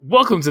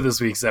Welcome to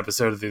this week's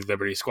episode of the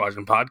Liberty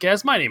Squadron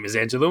podcast. My name is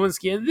Andrew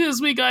Lewinsky, and this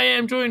week I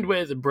am joined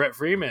with Brett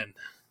Freeman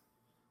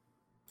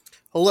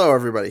Hello,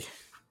 everybody.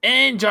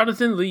 and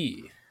Jonathan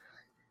Lee.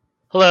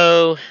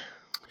 Hello.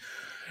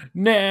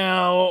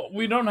 Now,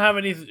 we don't have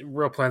any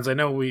real plans. I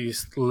know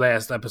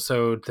last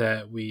episode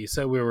that we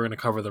said we were going to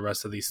cover the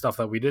rest of the stuff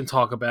that we didn't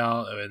talk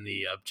about and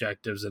the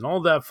objectives and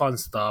all that fun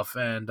stuff.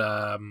 And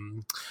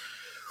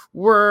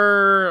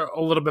we're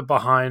a little bit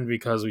behind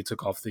because we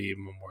took off the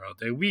Memorial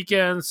Day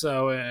weekend.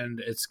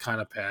 And it's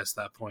kind of past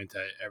that point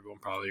that everyone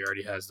probably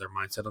already has their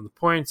mindset on the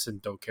points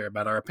and don't care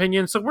about our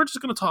opinion. So we're just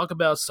going to talk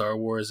about Star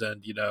Wars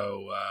and,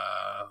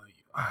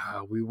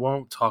 we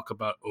won't talk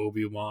about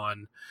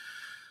Obi-Wan.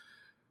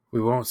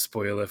 We won't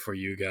spoil it for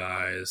you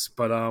guys,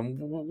 but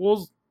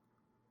we'll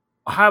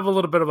have a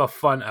little bit of a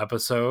fun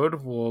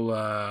episode.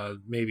 We'll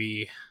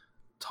maybe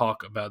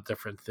talk about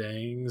different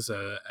things.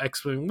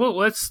 X-Wing. Well,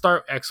 let's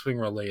start X-Wing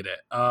related.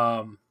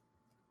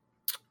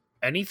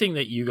 Anything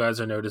that you guys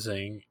are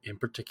noticing in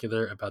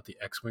particular about the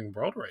X-Wing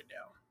world right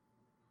now?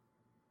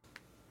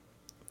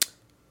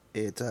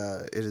 It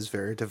is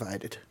very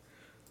divided.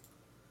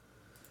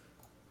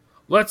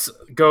 Let's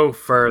go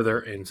further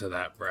into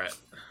that, Brett.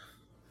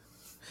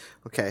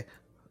 Okay.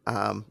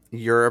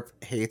 Europe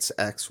hates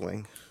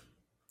X-Wing.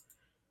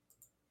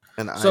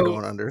 And I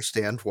don't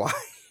understand why.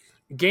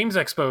 Games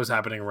Expo is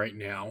happening right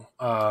now.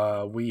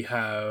 We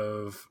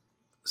have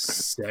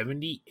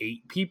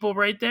 78 people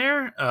right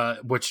there,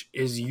 which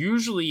is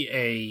usually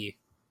a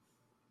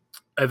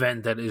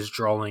event that is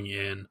drawing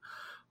in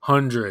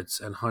hundreds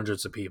and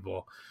hundreds of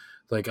people.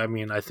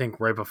 I think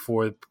right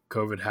before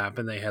COVID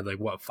happened, they had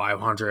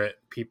 500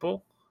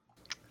 people.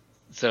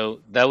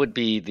 So that would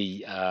be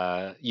the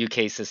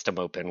UK System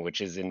Open, which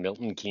is in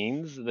Milton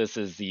Keynes. This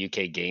is the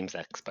UK Games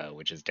Expo,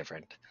 which is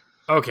different.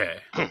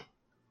 Okay.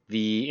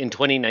 In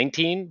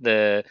 2019,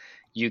 the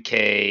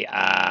UK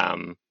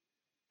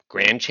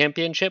Grand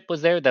Championship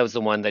was there. That was the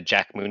one that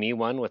Jack Mooney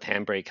won with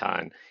Hanbury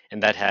Khan,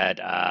 and that had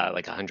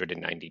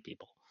 190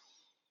 people.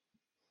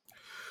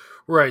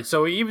 Right.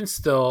 So even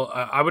still,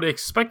 I would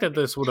expect that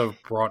this would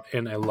have brought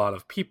in a lot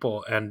of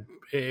people, and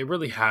it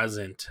really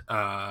hasn't.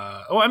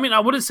 I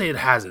wouldn't say it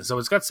hasn't. So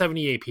it's got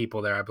 78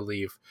 people there, I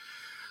believe.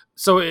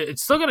 So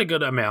it's still got a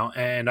good amount,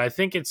 and I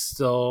think it's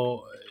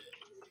still,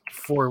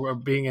 for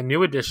being a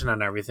new edition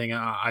and everything,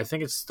 I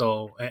think it's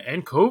still,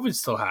 and COVID's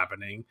still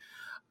happening.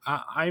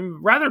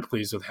 I'm rather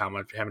pleased with how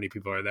many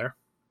people are there.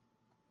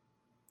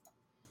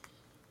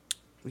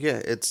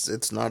 Yeah,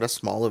 it's not a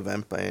small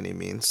event by any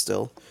means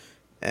still.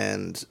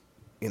 And,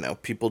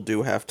 people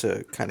do have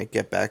to kind of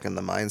get back in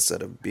the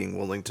mindset of being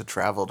willing to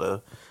travel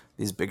to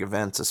these big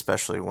events,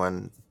 especially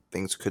when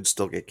things could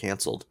still get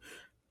canceled.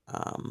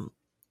 And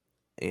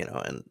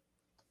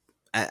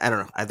I don't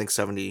know. I think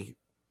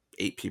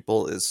 78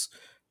 people is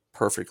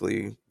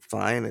perfectly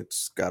fine.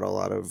 It's got a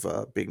lot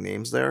of big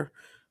names there.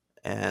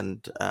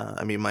 And,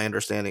 my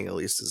understanding at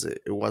least is it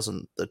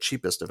wasn't the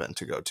cheapest event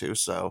to go to.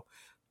 So,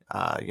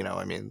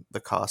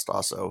 the cost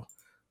also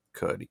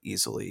could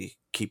easily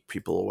keep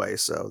people away.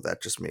 So that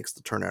just makes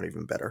the turnout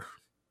even better.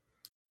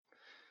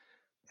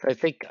 So I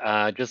think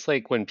just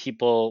like when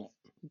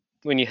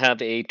you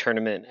have a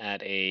tournament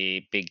at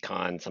a big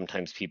con,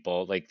 sometimes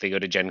people, they go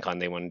to Gen Con,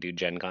 they want to do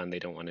Gen Con, they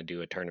don't want to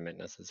do a tournament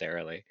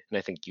necessarily. And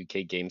I think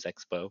UK Games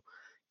Expo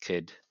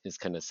is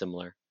kind of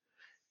similar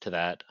to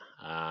that.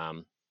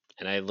 And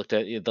I looked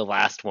at the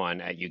last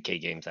one at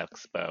UK Games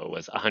Expo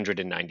was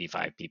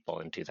 195 people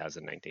in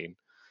 2019.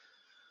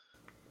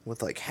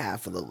 With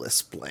half of the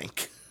list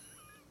blank.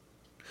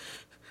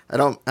 I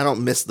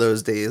don't miss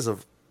those days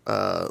of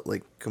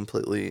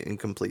completely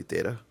incomplete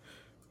data.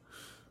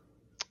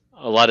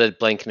 A lot of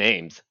blank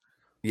names.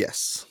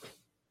 Yes.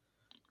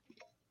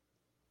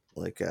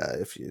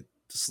 If you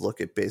just look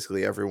at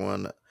basically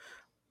everyone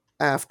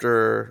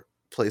after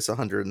place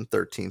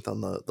 113th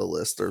on the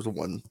list, there's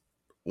one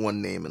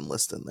name and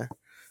list in there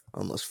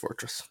on List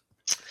Fortress.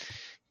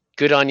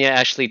 Good on you,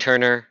 Ashley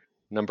Turner,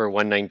 number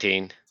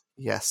 119.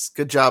 Yes,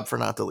 good job for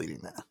not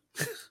deleting that.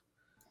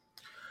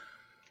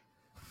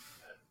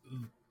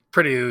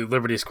 Pretty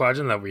Liberty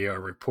Squadron that we are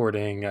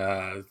reporting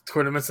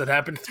tournaments that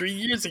happened 3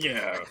 years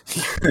ago.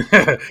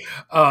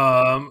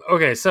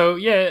 Okay, so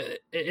yeah,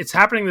 it's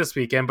happening this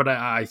weekend, but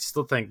I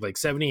still think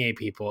 78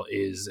 people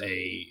is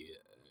a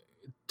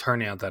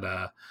turnout that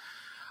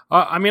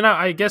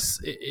I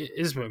guess it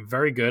is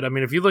very good.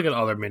 If you look at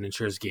other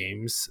miniatures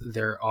games,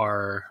 there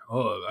are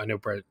I know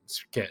Brett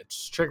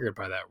gets triggered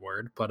by that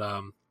word, but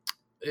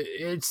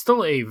it's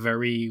still a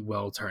very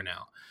well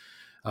turnout.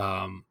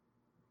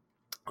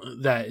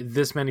 That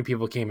this many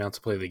people came out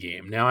to play the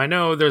game. Now, I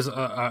know there's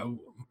a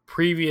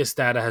previous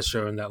data has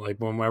shown that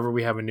whenever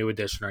we have a new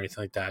edition or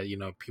anything like that,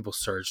 people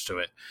surge to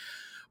it.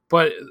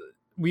 But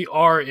we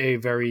are a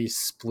very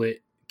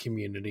split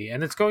community,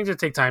 and it's going to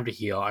take time to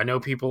heal. I know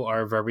people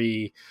are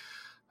very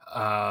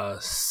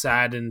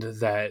saddened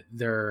that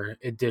their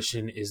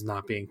edition is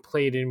not being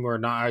played anymore.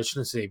 Not, I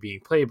shouldn't say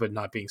being played, but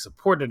not being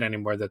supported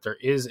anymore. That there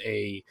is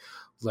a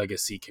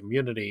legacy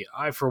community.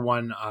 I, for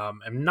one,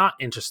 am not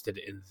interested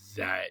in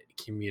that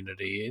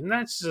community, and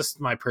that's just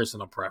my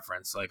personal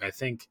preference. Like, I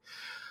think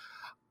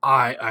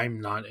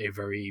I'm not a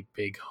very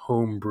big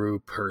homebrew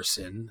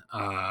person.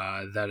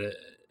 I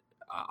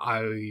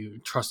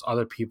trust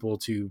other people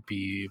to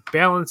be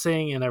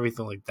balancing and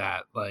everything like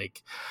that.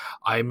 Like,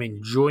 I'm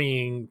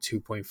enjoying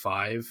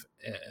 2.5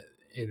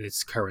 in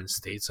its current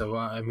state. So,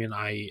 I mean,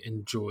 I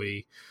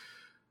enjoy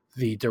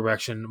the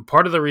direction.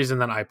 Part of the reason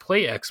that I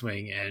play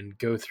X-Wing and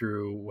go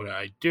through what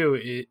I do,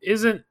 it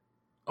isn't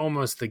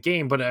almost the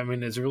game, but I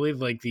mean, it's really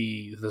like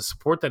the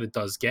support that it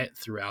does get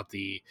throughout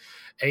the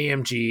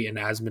AMG and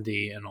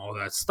Asmodee and all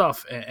that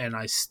stuff, and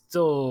I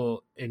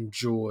still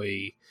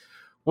enjoy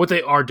what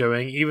they are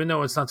doing, even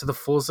though it's not to the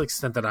fullest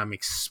extent that I'm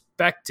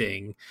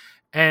expecting.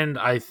 And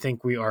I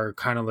think we are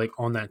kind of like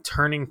on that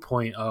turning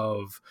point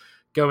of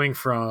going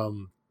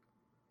from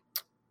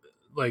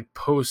like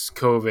post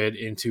COVID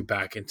into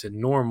back into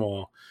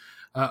normal.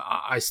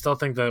 I still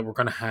think that we're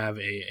going to have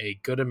a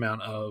good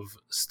amount of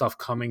stuff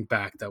coming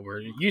back that we're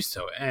used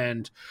to.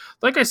 And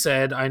like I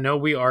said, I know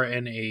we are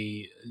in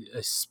a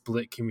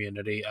split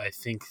community. I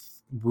think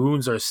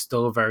wounds are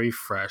still very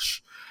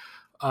fresh.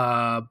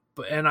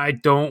 And I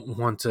don't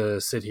want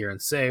to sit here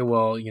and say,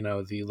 well, you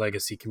know, the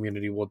legacy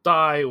community will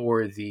die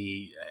or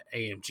the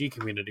AMG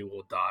community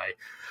will die.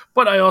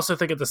 But I also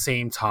think at the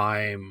same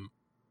time,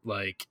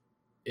 like,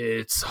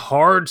 it's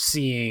hard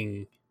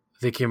seeing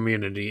the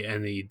community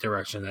and the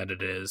direction that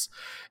it is,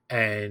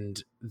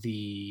 and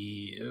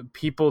the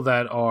people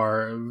that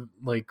are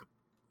like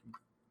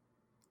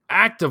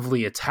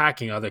actively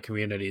attacking other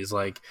communities,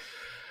 like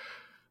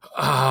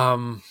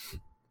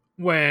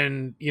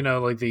when, you know,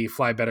 like the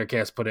Fly Better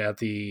cast put out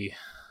the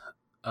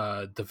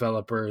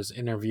developers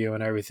interview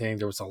and everything,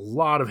 there was a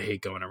lot of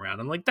hate going around,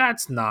 and like,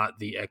 that's not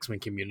the X-Men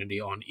community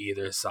on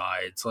either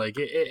side. It's like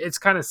it's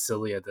kind of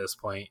silly at this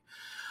point.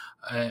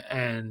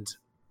 And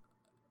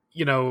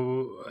you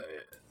know,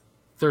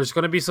 there's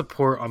going to be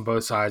support on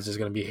both sides. There's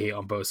going to be hate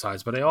on both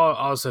sides. But I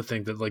also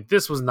think that like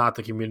this was not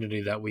the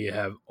community that we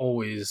have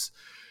always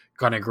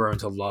kind of grown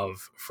to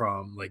love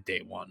from like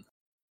day one.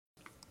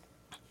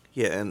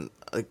 Yeah, and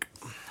like,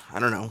 I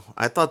don't know.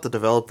 I thought the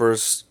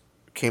developers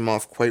came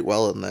off quite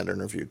well in that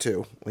interview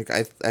too. Like,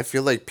 I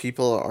feel like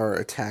people are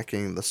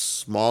attacking the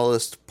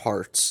smallest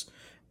parts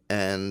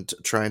and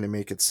trying to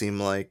make it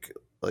seem like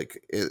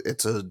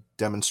it's a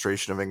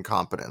demonstration of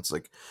incompetence.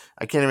 Like,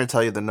 I can't even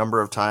tell you the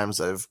number of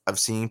times I've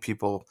seen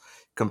people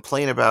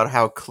complain about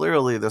how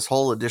clearly this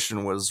whole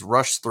edition was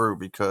rushed through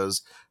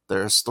because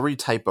there's 3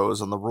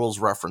 typos on the rules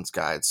reference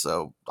guide.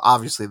 So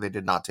obviously they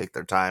did not take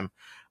their time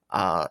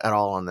at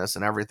all on this,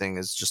 and everything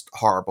is just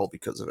horrible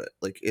because of it.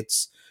 Like,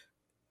 it's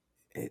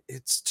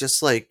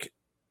just like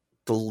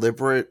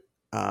deliberate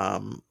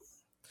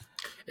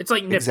it's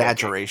like nitpicking.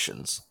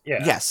 Exaggerations.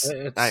 Yeah, Yes,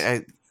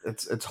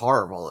 it's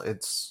horrible.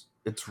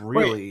 It's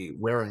really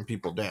wearing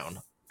people down,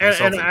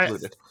 myself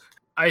included.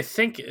 I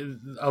think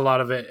a lot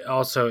of it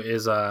also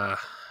is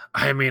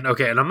I mean,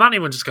 okay, and I'm not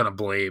even just gonna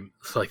blame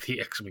like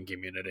the X-Men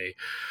community,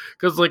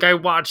 because like I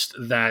watched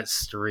that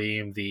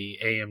stream, the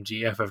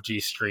AMG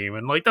FFG stream,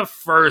 and like the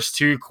first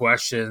 2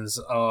 questions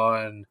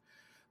on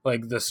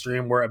like the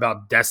stream were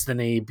about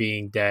Destiny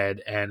being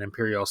dead and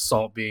Imperial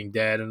Assault being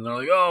dead, and they're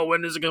like, oh,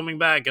 when is it coming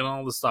back, and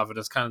all this stuff, and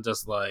it's kind of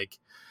just like,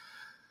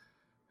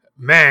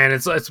 man,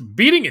 it's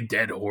beating a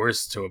dead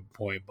horse to a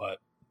point. But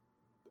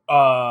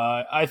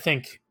I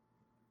think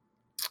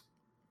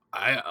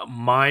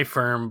my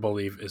firm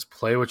belief is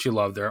play what you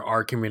love. There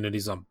are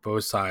communities on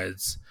both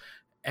sides,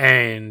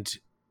 and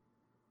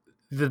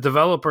the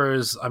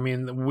developers, I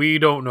mean, we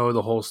don't know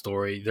the whole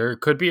story. There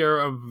could be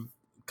a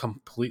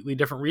completely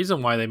different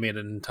reason why they made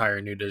an entire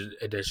new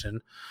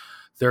edition.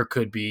 There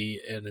could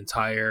be an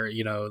entire,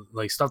 you know,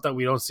 like stuff that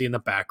we don't see in the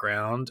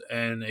background,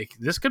 and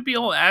this could be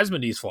all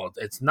Asmodee's fault.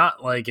 It's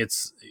not like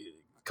it's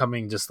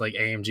coming just like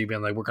AMG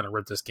being like, we're gonna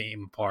rip this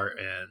game apart,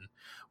 and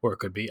or it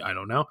could be, I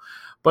don't know.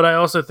 But I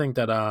also think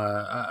that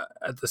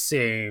at the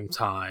same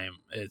time,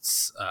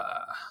 it's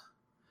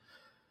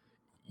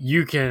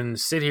you can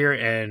sit here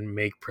and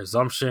make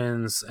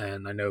presumptions,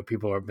 and I know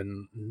people have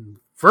been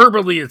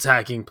verbally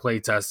attacking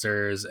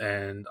playtesters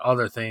and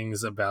other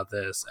things about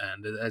this,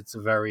 and it's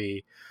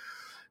very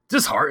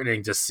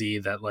disheartening to see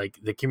that like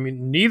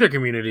neither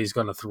community is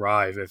going to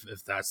thrive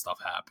if that stuff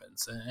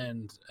happens,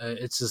 and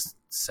it's just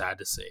sad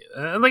to see.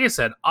 And like I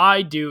said,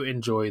 I do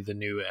enjoy the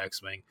new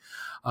X-Wing.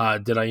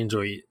 Did I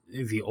enjoy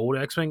the old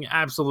X-Wing?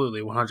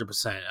 Absolutely,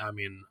 100%. I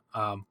mean,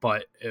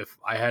 but if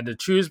I had to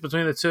choose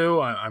between the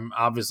two, I'm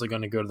obviously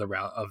going to go to the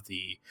route of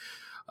the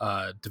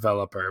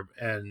developer,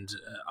 and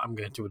I'm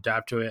going to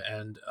adapt to it,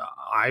 and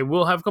I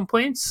will have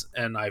complaints,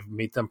 and I've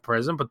made them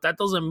present, but that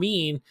doesn't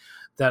mean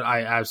that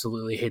I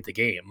absolutely hate the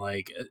game.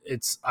 Like,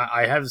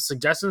 I have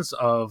suggestions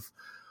of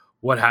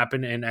what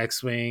happened in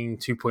X-Wing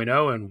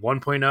 2.0 and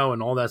 1.0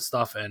 and all that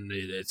stuff, and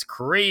it's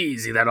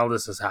crazy that all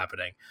this is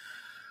happening.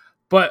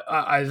 But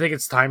I think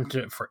it's time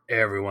for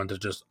everyone to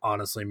just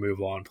honestly move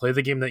on, play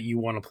the game that you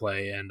want to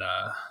play, and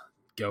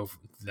go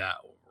that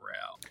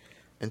route.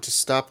 and to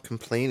stop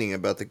complaining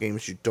about the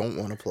games you don't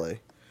want to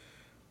play.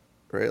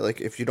 Right?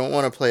 Like if you don't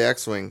want to play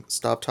X-Wing,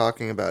 stop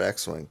talking about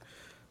X-Wing.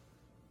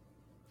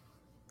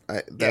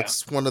 Yeah.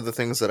 That's one of the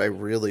things that I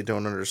really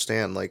don't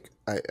understand. Like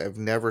I've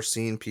never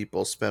seen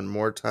people spend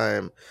more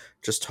time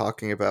just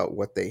talking about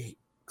what they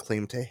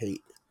claim to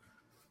hate.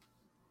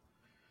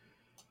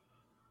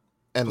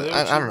 And Play what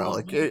I you don't know, want,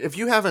 like man. if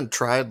you haven't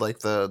tried like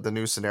the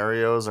new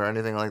scenarios or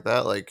anything like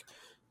that, like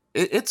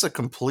it's a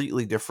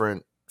completely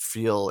different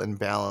feel and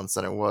balance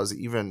than it was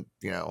even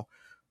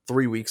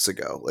 3 weeks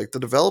ago. Like the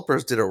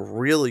developers did a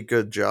really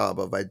good job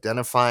of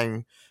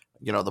identifying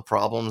the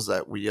problems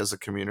that we as a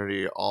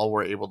community all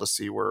were able to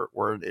see were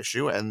an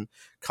issue, and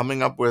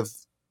coming up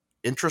with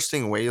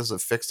interesting ways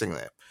of fixing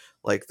them.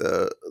 Like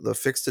the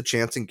fix to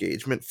chance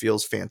engagement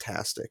feels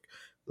fantastic.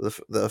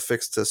 The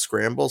fix to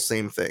scramble,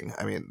 same thing.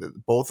 I mean,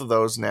 both of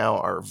those now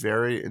are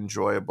very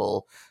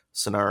enjoyable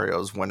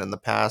scenarios, when in the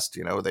past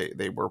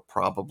they were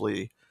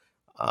probably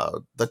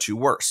the two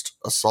worst.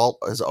 Assault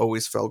has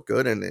always felt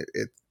good, and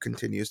it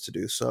continues to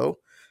do so.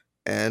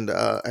 And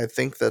I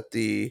think that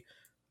the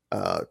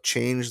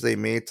change they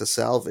made to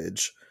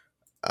salvage,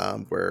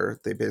 where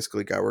they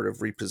basically got rid of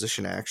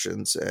reposition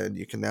actions and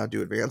you can now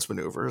do advanced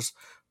maneuvers,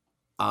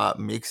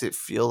 makes it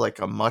feel like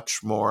a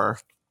much more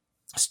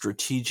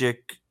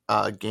strategic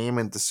game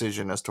and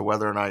decision as to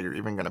whether or not you're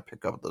even going to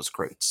pick up those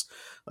crates.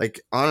 Like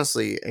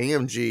honestly,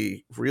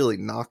 AMG really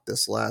knocked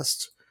this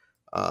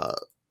uh,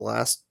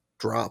 last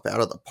drop out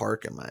of the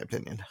park, in my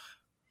opinion.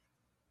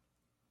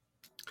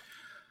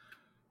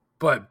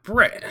 But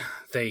Brett,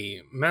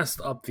 they messed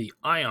up the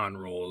ion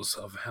rules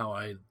of how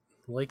I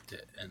liked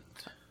it, and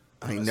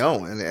I I said,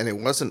 know, and it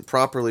wasn't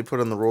properly put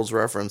in the rules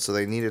reference, so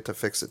they needed to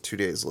fix it 2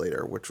 days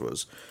later, which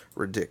was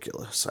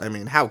ridiculous. I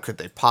mean, how could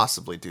they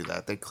possibly do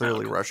that? They "How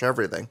clearly could rush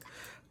everything.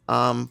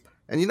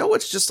 And you know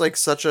what's just like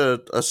such a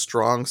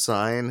strong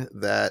sign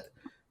that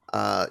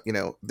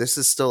this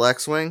is still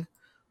X-Wing?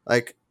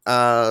 Like,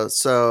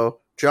 so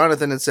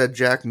Jonathan had said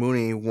Jack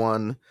Mooney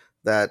won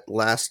that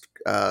last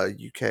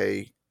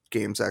UK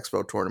Games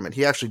Expo tournament.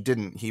 He actually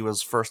didn't. He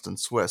was first in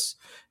Swiss.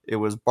 It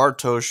was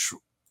Bartosz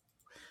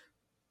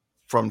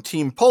from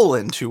Team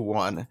Poland who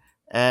won.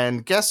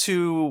 And guess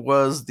who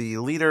was the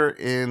leader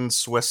in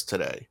Swiss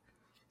today?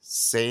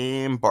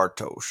 Same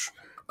Bartosz.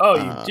 Oh,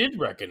 you Uh, did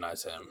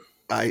recognize him.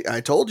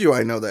 I told you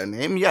I know that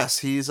name. Yes,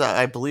 he's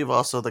I believe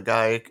also the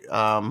guy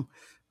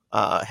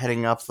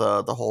heading up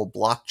the whole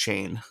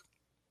blockchain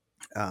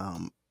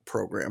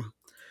program.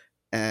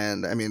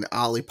 And I mean,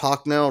 Ali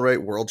Pocknell,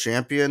 right, world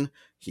champion.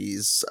 He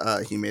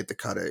made the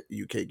cut at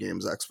UK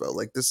Games Expo.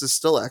 Like this is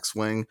still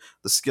X-Wing.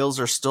 The skills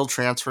are still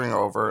transferring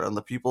over, and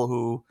the people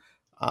who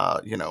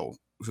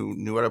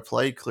knew how to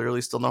play clearly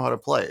still know how to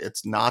play.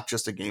 It's not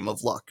just a game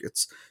of luck.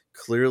 It's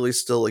clearly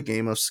still a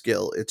game of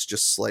skill. It's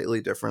just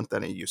slightly different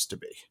than it used to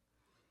be.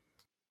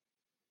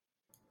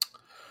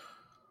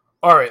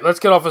 All right, let's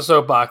get off a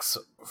soapbox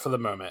for the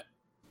moment.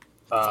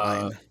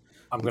 Fine. I'm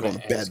I'm going going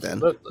to to bed ask you.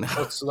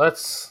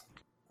 then.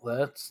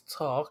 Let's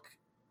talk.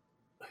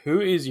 Who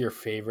is your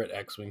favorite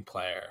X-wing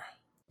player?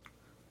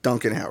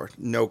 Duncan Howard,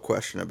 no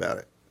question about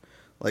it.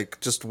 Like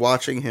just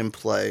watching him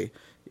play,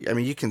 I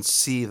mean, you can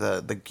see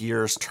the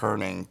gears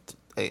turning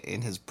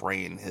in his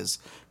brain. His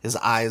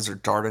eyes are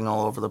darting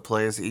all over the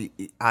place.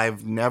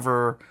 I've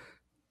never,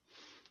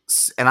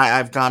 and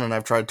I've gone and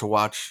I've tried to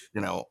watch,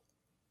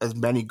 as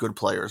many good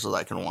players as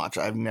I can watch.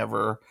 I've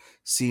never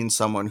seen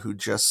someone who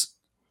just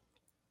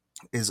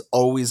is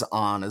always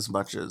on as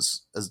much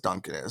as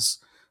Duncan is.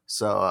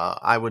 So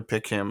I would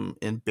pick him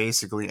in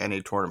basically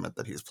any tournament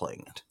that he's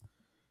playing in.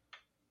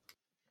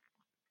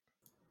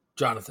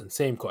 Jonathan,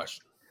 same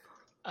question.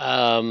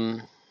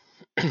 Um,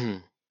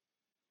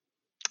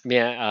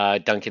 yeah,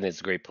 Duncan is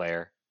a great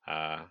player.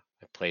 I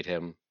played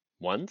him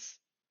once,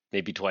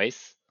 maybe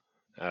twice.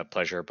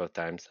 Pleasure both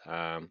times.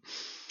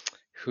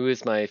 Who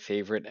is my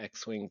favorite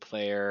X-Wing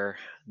player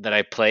that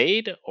I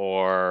played,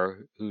 or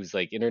who's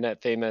like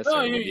internet famous, Oh,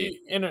 or what do you?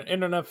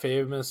 internet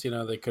famous.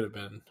 They could have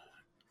been.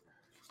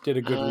 Did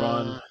a good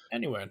run. Uh,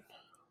 Anyway,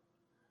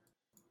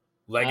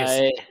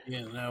 legacy.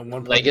 I One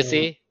person.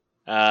 Legacy.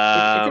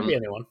 It could be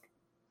anyone.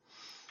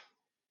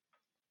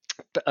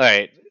 All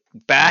right.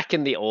 Back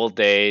in the old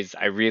days,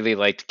 I really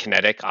liked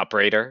Kinetic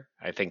Operator.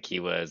 I think he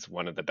was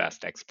one of the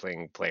best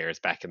X-Wing players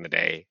back in the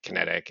day.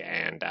 Kinetic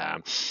and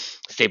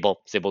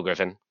Sable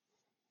Griffin.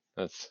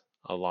 That's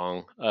a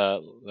long.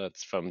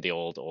 That's from the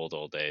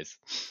old days.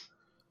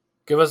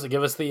 Give us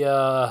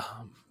the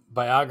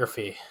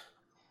biography.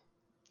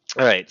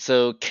 All right.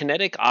 So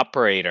Kinetic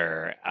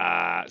Operator.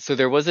 So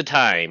there was a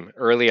time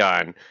early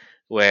on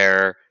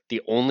where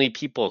the only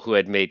people who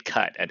had made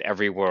cut at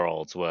every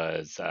Worlds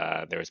was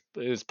it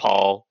was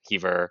Paul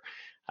Heaver,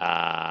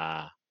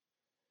 uh,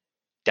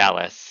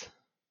 Dallas.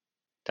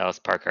 Dallas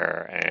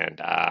Parker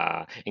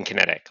and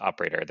Kinetic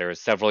Operator. There were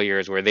several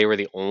years where they were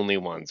the only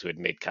ones who had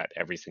made cut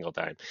every single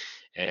time,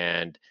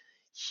 and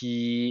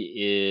he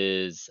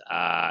is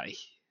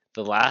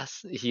the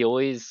last. He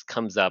always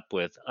comes up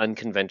with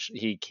unconventional.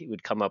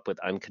 Would come up with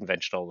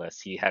unconventional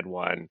lists. He had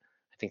one.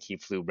 I think he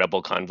flew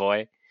Rebel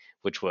Convoy,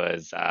 which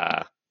was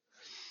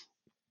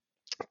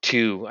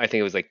two. I think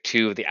it was like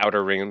two of the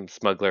Outer Rim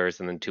smugglers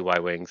and then two Y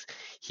wings.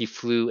 He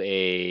flew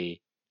a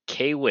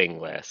K wing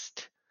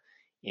list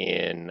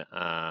in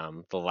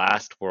the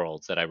last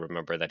Worlds that I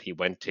remember that he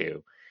went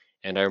to,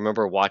 and I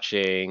remember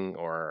watching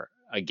or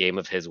a game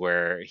of his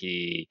where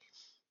he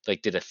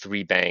like did a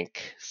three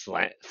bank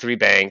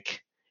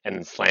and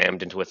then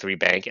slammed into a three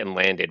bank and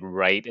landed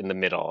right in the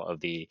middle of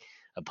the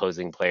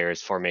opposing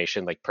player's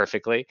formation like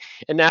perfectly.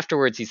 And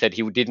afterwards he said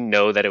he didn't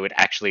know that it would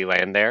actually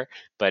land there,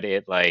 but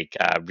it like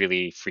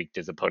really freaked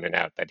his opponent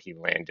out that he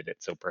landed it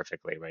so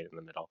perfectly right in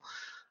the middle.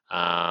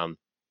 um,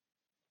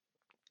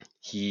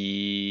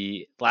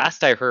 he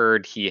last I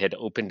heard he had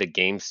opened a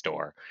game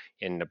store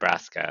in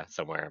Nebraska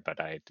somewhere, but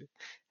I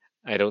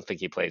don't think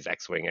he plays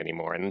X-wing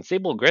anymore. And then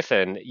Sable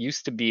Griffin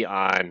used to be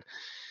on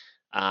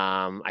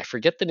I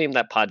forget the name of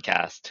that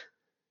podcast.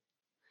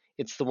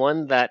 It's the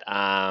one that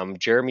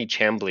Jeremy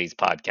Chambly's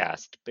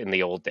podcast in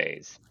the old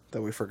days.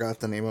 That we forgot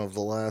the name of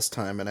the last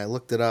time, and I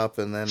looked it up,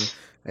 and then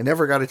I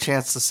never got a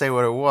chance to say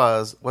what it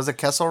was. Was it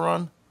Kessel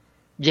Run?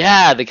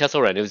 Yeah, the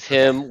Kessel Run. It was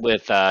Okay. him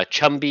with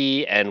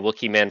Chumby and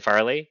Wookie Man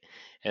Farley,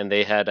 and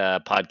they had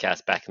a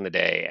podcast back in the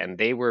day, and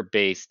they were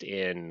based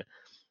in,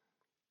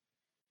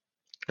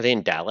 are they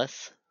in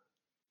Dallas?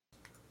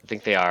 I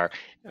think they are.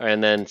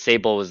 And then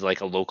Sable was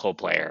like a local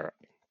player,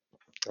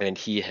 and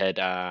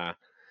uh,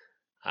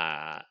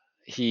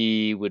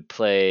 he would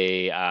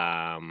play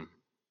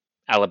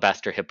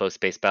Alabaster Hippo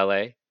Space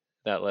Ballet,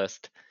 that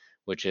list,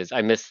 which is,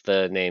 I missed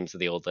the names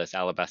of the old list.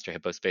 Alabaster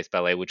Hippo Space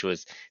Ballet, which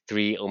was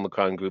 3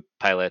 Omicron group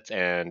pilots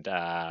and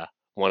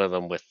one of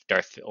them with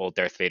old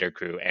Darth Vader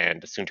crew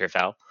and Sunter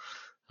Fel.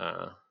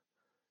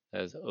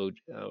 As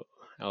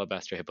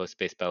Alabaster Hippo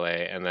Space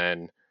Ballet. And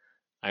then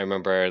I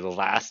remember the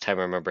last time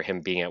I remember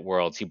him being at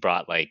Worlds, he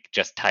brought like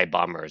just TIE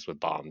bombers with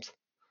bombs.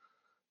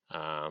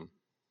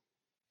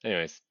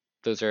 Anyways,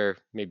 those are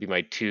maybe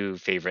my two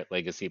favorite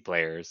legacy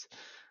players.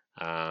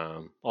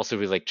 Also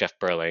really like Jeff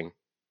Burling.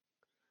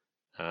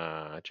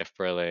 Jeff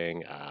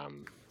Burling.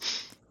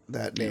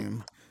 That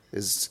name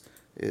is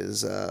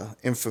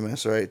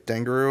infamous, right?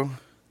 Dengaroo?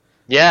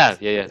 Yeah.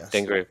 Yes.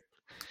 Dengaroo.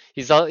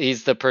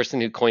 He's the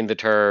person who coined the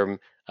term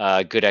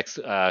good X.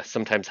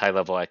 Sometimes high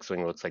level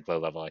X-wing looks like low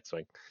level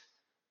X-wing.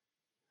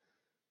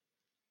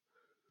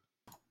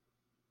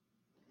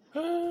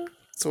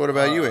 So what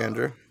about you,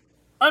 Andrew?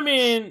 I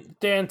mean,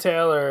 Dan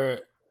Taylor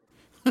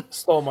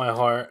stole my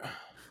heart.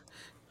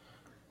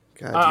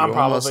 God, I'm you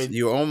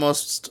probably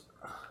almost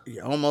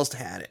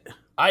had it.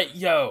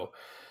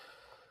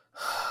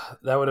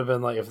 that would have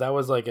been like if that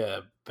was like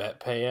a bet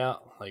payout.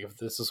 Like if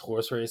this is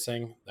horse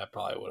racing, that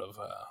probably would have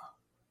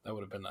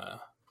been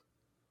a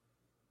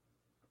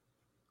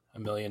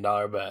 $1 million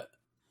bet.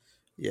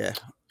 Yeah.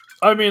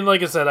 I mean,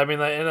 like I said, and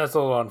that's a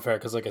little unfair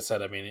because, like I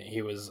said, I mean,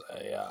 he was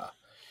a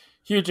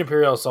huge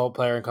Imperial Assault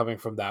player, and coming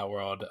from that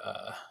world,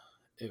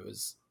 it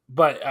was.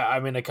 But I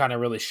mean, it kind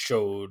of really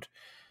showed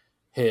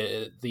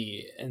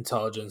the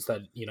intelligence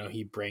that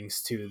he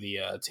brings to the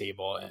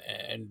table,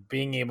 and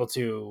being able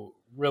to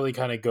really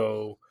kind of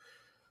go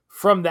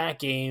from that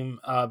game,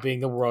 being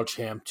the world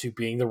champ, to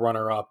being the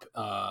runner up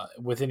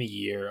within a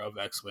year of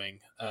X-wing.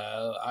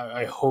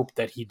 I hope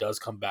that he does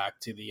come back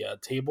to the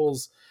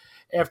tables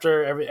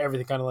after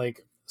everything kind of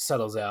like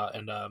settles out,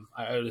 and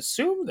I would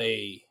assume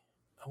they.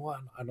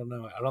 Well, I don't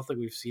know. I don't think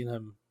we've seen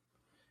him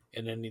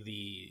in any of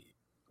the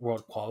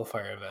world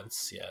qualifier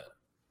events yet.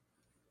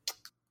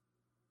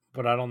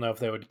 But I don't know if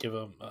they would give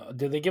him.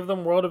 Did they give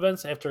them world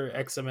events after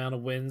X amount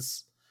of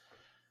wins?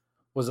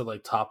 Was it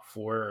like top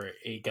 4 or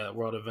 8 got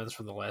world events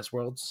from the last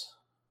worlds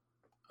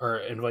or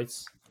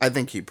invites? I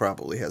think he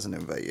probably has an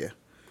invite, yeah.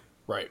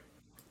 Right.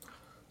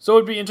 So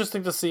it'd be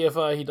interesting to see if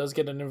he does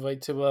get an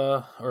invite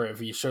to, or if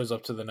he shows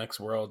up to the next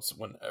worlds,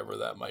 whenever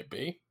that might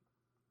be.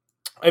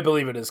 I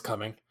believe it is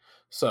coming,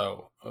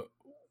 so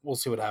we'll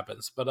see what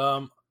happens. But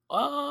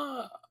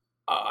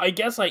I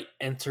guess I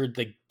entered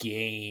the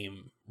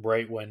game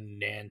right when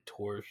Nan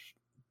tore.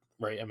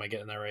 Right? Am I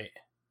getting that right?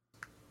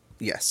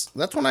 Yes,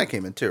 that's when I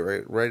came in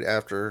too. Right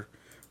after,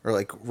 or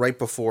like right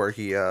before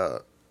he won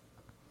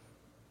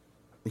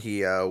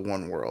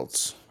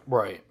Worlds.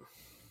 Right.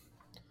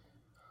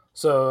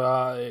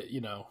 So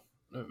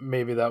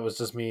maybe that was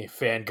just me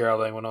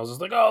fangirling when I was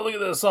just like, "Oh, look at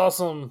this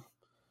awesome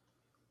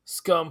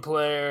scum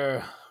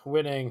player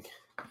winning,"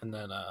 and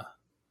then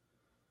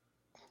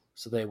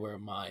so they were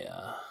my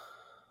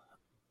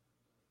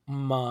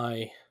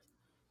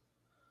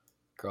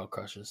girl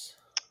crushes.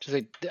 Just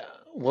like,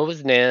 what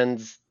was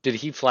Nan's? Did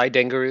he fly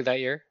Dengaroo that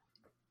year?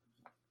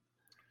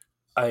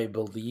 I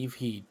believe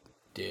he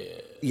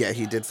did. Yeah,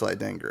 he did fly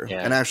Dengaroo.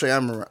 Yeah. And actually,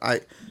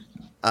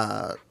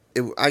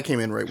 I came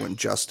in right when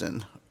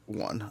Justin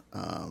won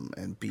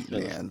and beat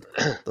Nan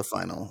the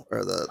final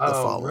or the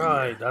following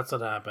right, year. that's what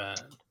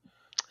happened.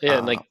 Yeah,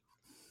 and like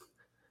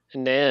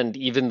Nan,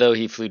 even though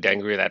he flew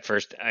Dengaroo that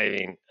first, I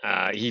mean,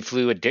 he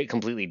flew a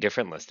completely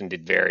different list and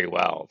did very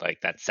well like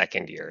that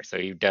second year. So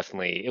he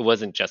definitely, it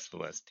wasn't just the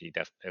list. It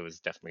was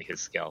definitely his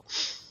skill.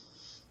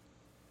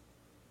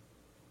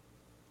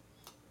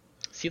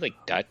 Is he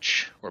like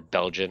Dutch or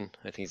Belgian?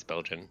 I think he's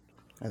Belgian.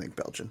 I think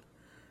Belgian.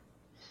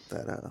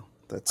 That I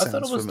thought it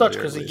sounds was Dutch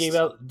familiar because at he gave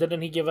least. out.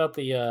 Didn't he give out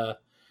the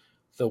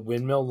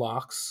windmill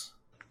locks?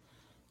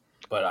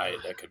 But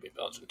that could be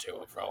Belgian too,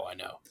 for all I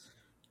know.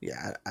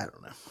 Yeah, I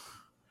don't know.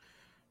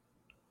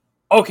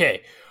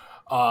 Okay,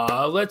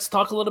 let's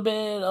talk a little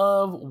bit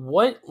of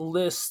what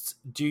list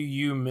do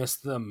you miss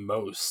the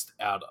most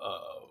out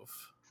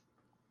of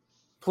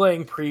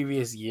playing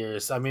previous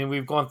years. I mean,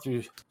 we've gone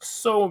through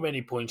so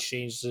many point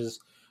changes,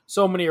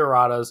 so many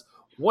erratas.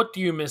 What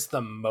do you miss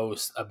the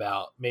most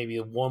about maybe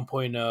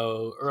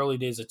 1.0, early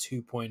days of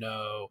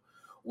 2.0,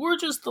 or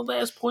just the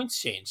last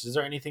points change? Is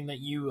there anything that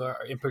you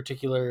are in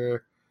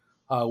particular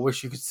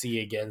wish you could see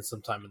again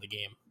sometime in the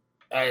game?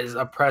 As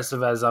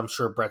oppressive as I'm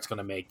sure Brett's going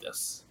to make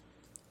this.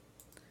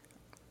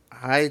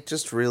 I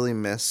just really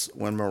miss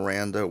when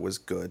Miranda was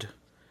good.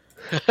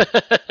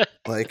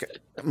 Like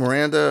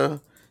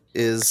Miranda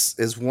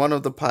is one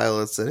of the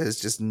pilots that has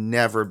just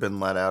never been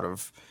let out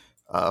of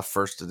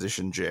first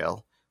edition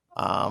jail.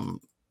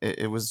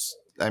 It was,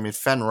 I mean,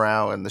 Fen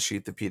Rao and the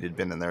Sheet the Pete had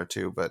been in there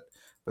too, but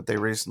they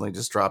recently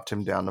just dropped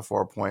him down to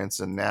 4 points,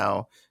 and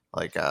now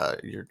like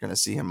you're gonna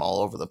see him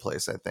all over the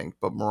place, I think.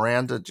 But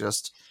Miranda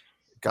just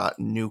got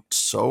nuked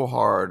so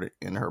hard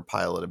in her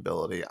pilot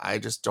ability. I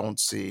just don't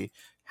see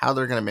how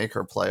they're gonna make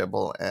her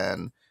playable,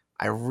 and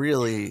I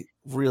really,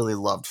 really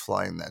loved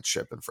flying that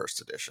ship in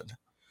first edition.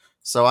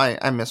 So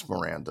I miss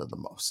Miranda the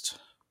most.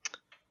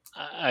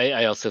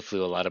 I also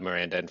flew a lot of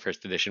Miranda in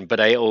first edition, but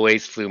I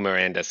always flew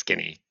Miranda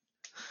skinny.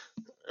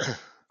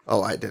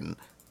 Oh, I didn't.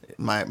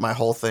 My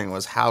whole thing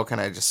was how can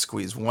I just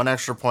squeeze one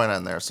extra point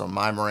on there so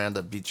my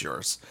Miranda beats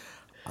yours.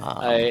 Um,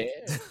 I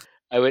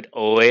I would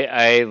always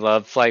I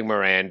love flying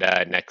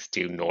Miranda next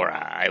to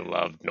Nora. I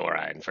loved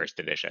Nora in first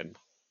edition.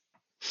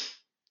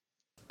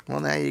 well,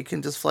 now you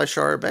can just fly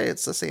Shara Bay.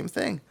 It's the same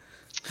thing,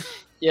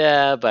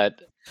 Yeah,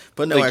 but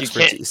but no like you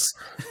can't expertise.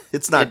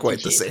 It's not you quite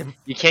the can't same.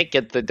 you can't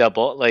get the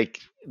double like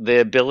the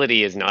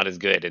ability is not as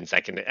good in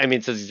second. I mean,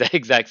 it's the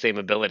exact same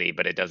ability,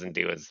 but it doesn't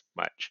do as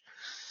much.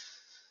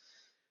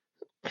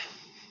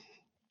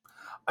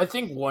 I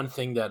think one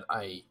thing that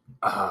I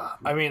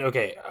mean,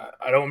 okay,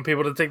 I don't want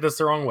people to take this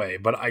the wrong way,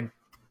 but I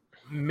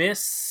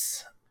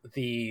miss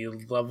the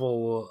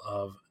level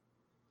of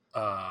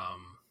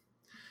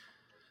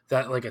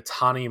that like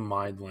Atani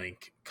Mind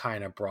Link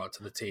kind of brought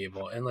to the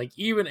table, and like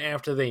even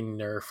after they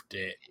nerfed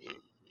it,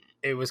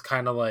 it was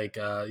kind of like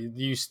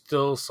you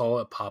still saw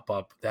it pop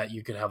up that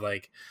you could have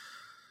like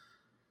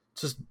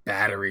just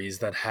batteries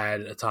that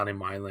had Atani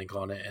Mind Link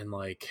on it, and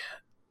like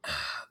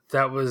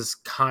that was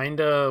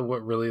kind of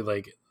what really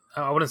like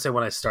I wouldn't say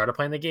when I started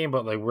playing the game,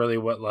 but like really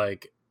what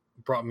like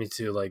brought me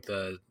to like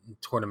the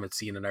tournament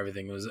scene and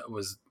everything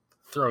was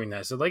throwing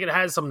that. So like it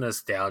has some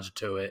nostalgia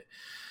to it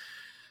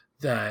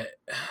that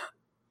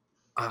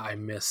I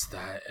miss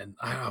that, and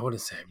I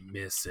wouldn't say I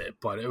miss it,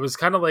 but it was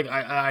kind of like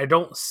I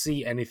don't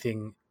see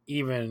anything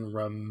even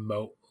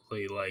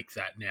remotely like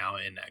that now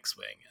in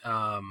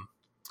X-Wing.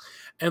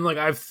 And like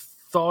I've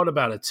thought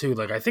about it too.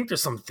 Like I think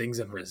there's some things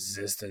in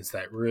Resistance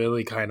that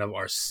really kind of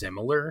are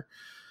similar.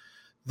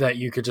 That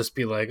you could just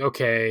be like,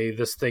 okay,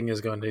 this thing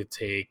is going to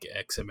take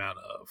X amount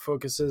of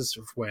focuses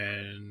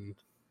when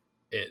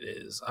it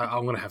is.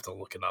 I'm going to have to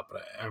look it up.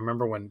 But I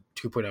remember when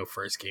 2.0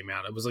 first came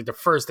out, it was like the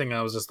first thing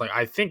I was just like,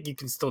 I think you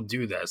can still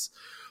do this.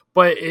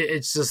 But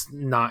it's just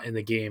not in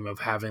the game of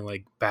having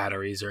like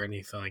batteries or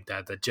anything like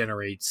that that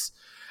generates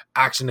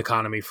action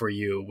economy for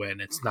you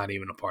when it's not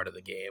even a part of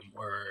the game.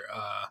 Or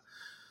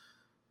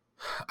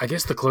I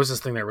guess the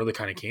closest thing that really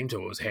kind of came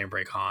to it was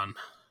Handbrake Han.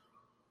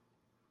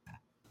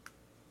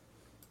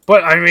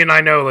 But I mean,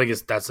 I know like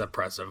that's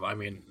impressive. I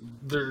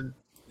mean,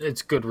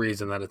 it's good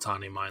reason that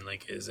Atani Mind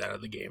Link is out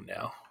of the game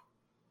now.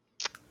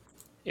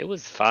 It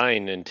was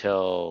fine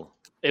until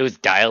it was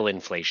dial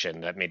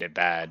inflation that made it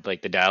bad.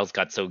 Like the dials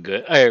got so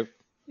good, or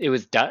it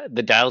was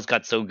the dials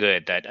got so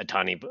good that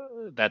Atani.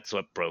 That's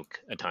what broke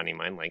Atani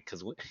Mind Link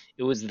because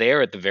it was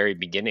there at the very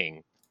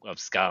beginning of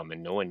Scum,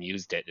 and no one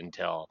used it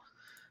until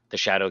the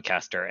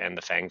Shadowcaster and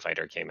the Fang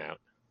Fighter came out,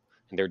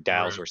 and their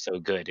dials were so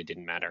good it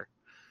didn't matter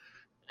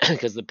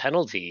because the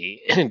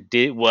penalty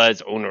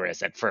was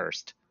onerous at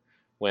first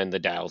when the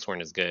dials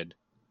weren't as good.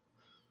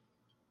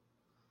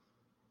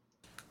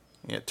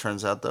 Yeah, it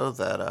turns out though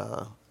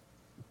that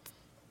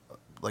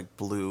like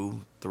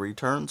blue 3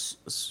 turns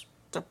is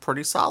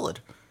pretty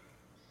solid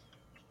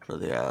for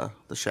the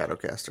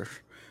Shadowcaster.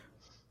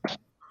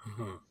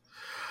 Mm-hmm.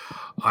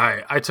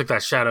 I took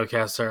that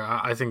Shadowcaster.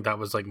 I think that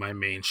was like my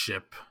main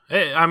ship.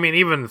 I mean,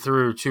 even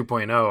through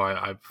 2.0,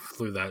 I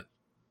flew that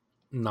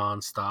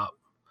nonstop.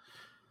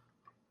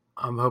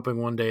 I'm hoping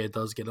one day it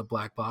does get a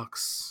black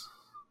box.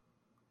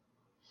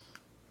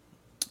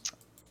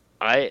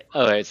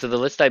 Okay, so the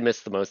list I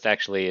missed the most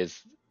actually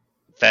is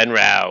Fen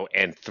Rao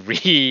and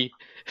three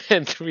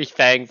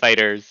Fang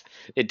Fighters.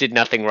 It did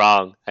nothing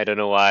wrong. I don't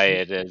know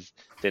why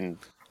didn't.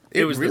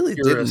 It was really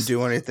didn't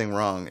do anything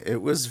wrong.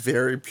 It was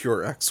very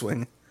pure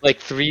X-Wing. Like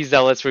 3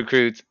 Zealous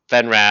recruits,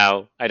 Fen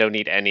Rao. I don't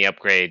need any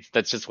upgrades.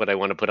 That's just what I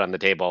want to put on the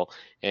table,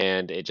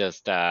 and it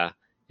just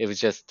It was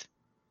just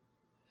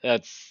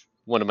that's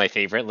one of my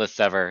favorite lists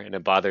ever, and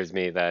it bothers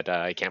me that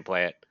I can't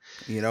play it.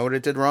 You know what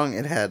it did wrong?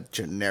 It had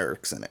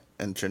generics in it,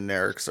 and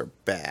generics are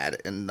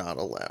bad and not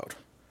allowed.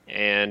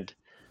 And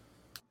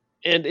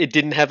it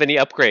didn't have any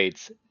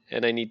upgrades,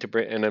 and I need to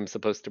bring, and I'm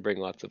supposed to bring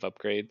lots of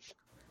upgrades.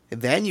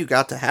 And then you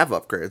got to have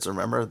upgrades.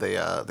 Remember,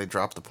 they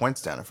dropped the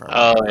points down if I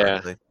Oh remember yeah,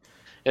 correctly.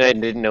 and I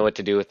didn't know what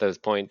to do with those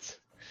points.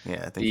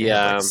 Yeah, I think you The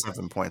had like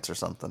 7 points or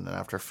something, and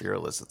after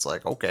Fearless, it's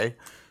like okay,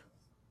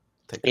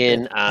 take a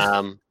in bid.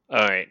 all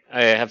right,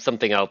 I have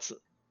something else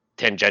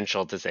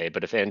tangential to say,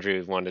 but if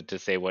Andrew wanted to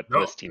say what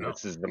No, list he no.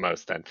 misses the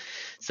most, then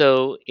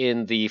so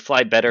in the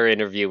Fly Better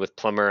interview with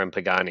Plummer and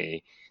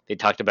Pagani, they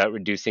talked about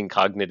reducing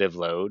cognitive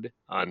load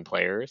on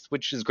players,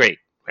 which is great,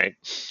 right?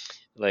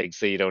 Like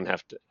so you don't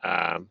have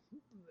to.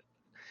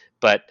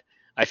 But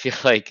I feel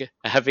like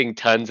having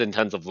tons and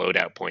tons of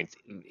loadout points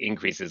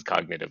increases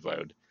cognitive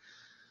load.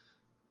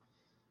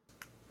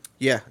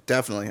 Yeah,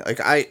 definitely.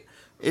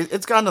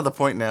 It's gotten to the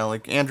point now.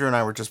 Like Andrew and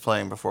I were just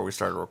playing before we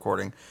started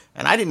recording,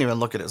 and I didn't even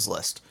look at his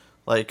list.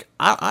 Like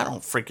I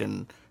don't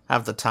freaking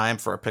have the time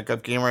for a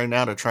pickup game right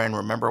now to try and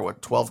remember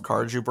what 12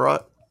 cards you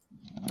brought.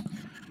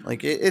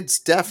 Like it's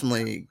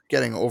definitely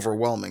getting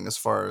overwhelming as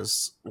far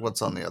as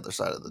what's on the other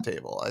side of the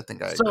table. I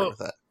think I agree So with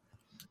that.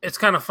 it's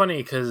kind of funny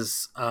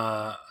because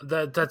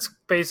that's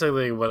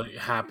basically what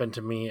happened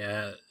to me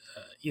at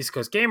East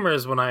Coast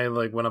Gamers when I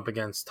like went up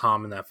against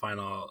Tom in that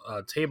final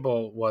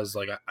table. Was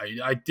like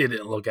I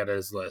didn't look at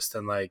his list,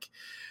 and like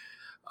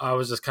I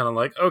was just kind of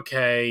like,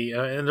 okay,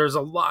 and there's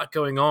a lot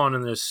going on,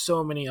 and there's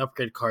so many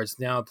upgrade cards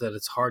now that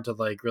it's hard to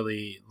like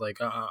really like.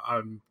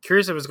 I'm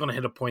curious if it's going to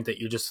hit a point that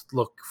you just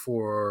look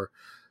for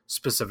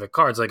specific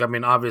cards. Like, I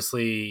mean,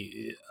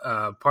 obviously,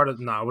 part of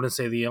no, I wouldn't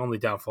say the only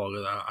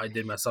downfall. I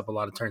did mess up a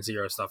lot of turn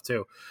zero stuff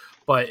too,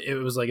 but it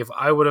was like if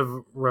I would have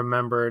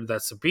remembered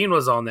that Sabine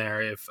was on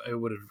there, if it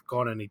would have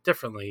gone any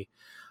differently.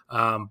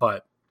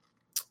 But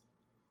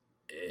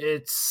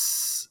it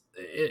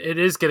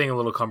is getting a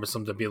little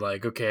cumbersome to be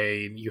like,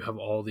 okay, you have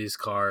all these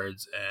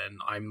cards, and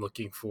I'm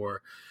looking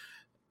for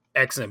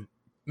X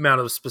amount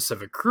of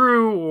specific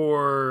crew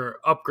or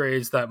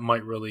upgrades that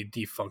might really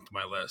defunct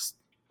my list.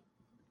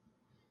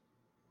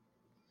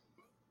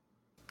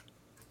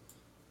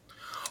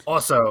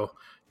 Also,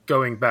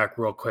 going back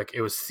real quick,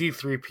 it was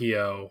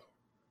C3PO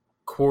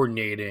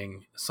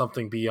coordinating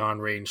something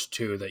beyond range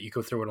 2 that you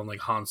could throw it on like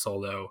Han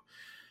Solo,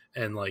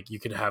 and like you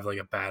could have like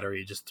a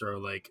battery just throw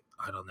like,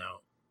 I don't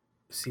know,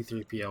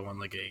 C3PO on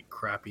like a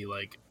crappy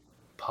like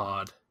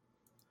pod.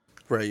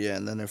 Right, yeah,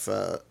 and then if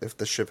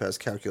the ship has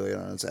calculate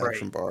on its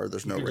action Right. bar,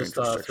 there's You no can range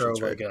just throw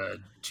restrictions, right? like a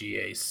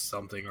GA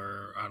something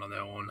or I don't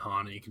know on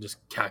Han, and you can just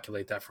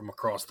calculate that from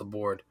across the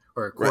board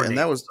or Right, and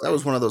coordinate. that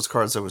was one of those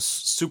cards that was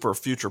super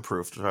future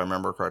proofed, if I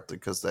remember correctly,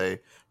 because there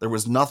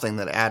was nothing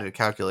that added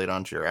calculate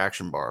onto your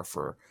action bar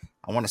for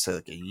I want to say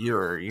like a year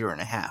or a year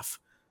and a half,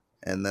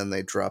 and then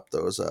they dropped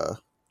those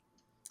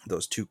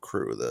two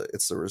crew.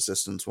 It's the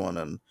resistance one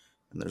and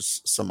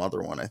there's some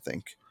other one I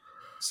think.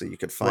 So you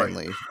could Right.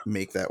 finally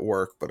make that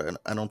work, but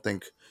I don't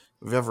think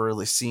we've ever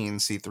really seen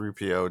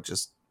C3PO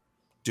just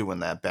doing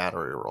that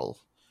battery roll,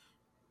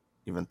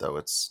 even though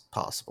it's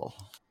possible.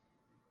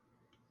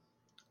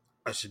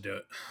 I should do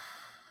it.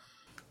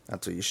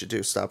 That's what you should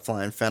do. Stop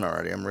flying Fen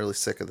already. I'm really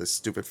sick of this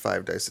stupid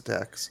 5 dice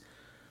attacks.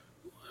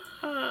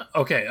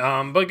 Okay,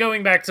 but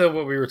going back to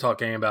what we were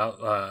talking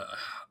about,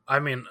 I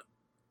mean,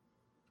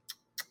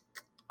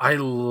 I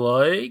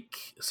like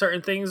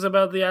certain things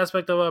about the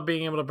aspect of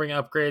being able to bring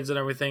upgrades and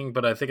everything,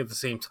 but I think at the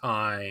same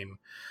time,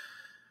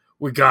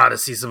 we got to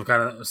see some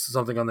kind of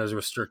something on those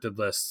restricted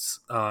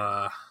lists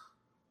that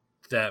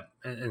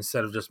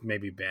instead of just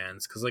maybe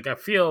bans, because like I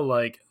feel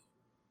like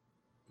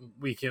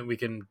we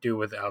can do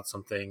without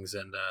some things,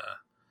 and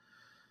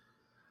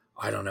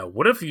I don't know.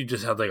 What if you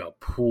just had like a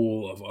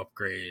pool of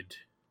upgrade,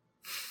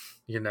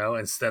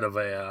 instead of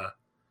a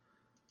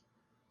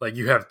like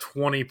you have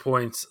 20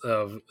 points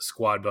of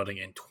squad building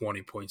and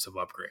 20 points of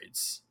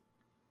upgrades.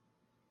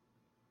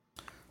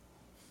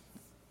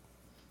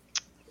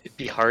 It'd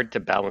be hard to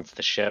balance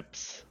the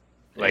ships.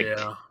 Like,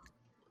 Yeah.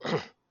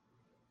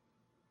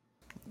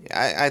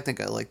 Yeah, I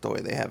think I like the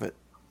way they have it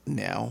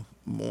now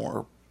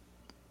more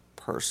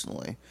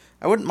personally.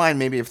 I wouldn't mind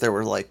maybe if there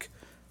were like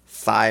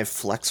 5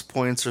 flex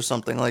points or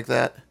something like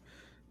that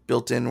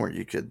built in where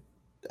you could,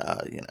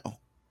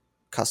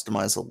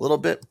 customize a little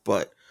bit,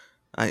 but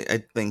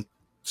I think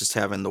just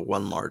having the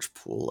one large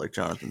pool, like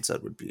Jonathan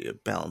said, would be a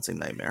balancing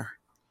nightmare.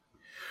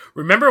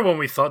 Remember when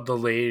we thought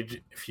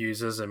delayed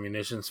fuses and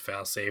munitions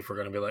fail safe were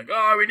going to be like,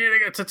 oh, we need to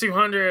get to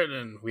 200,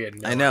 and we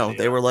had no I know. idea.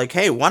 They were like,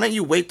 hey, why don't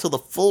you wait till the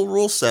full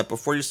rule set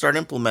before you start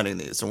implementing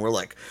these? And we're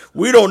like,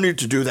 we don't need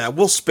to do that.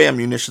 We'll spam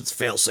munitions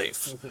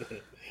failsafe.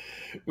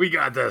 We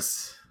got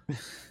this.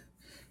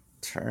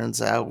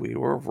 Turns out we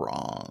were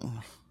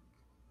wrong.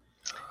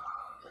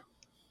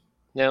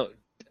 now,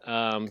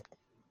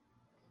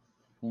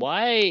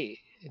 why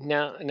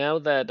now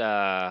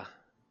that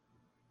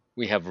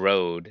we have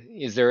road,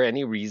 is there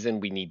any reason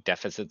we need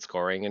deficit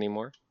scoring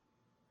anymore?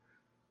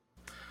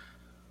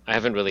 I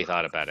haven't really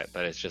thought about it,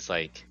 but it's just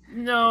like,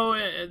 No,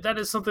 that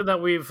is something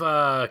that we've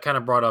kind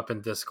of brought up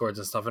in Discords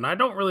and stuff, and I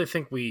don't really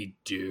think we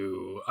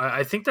do.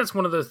 I think that's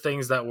one of the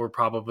things that we're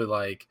probably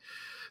like,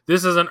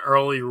 this is an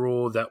early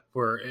rule that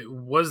it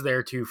was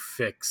there to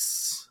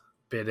fix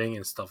bidding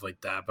and stuff like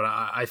that. But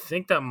I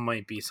think that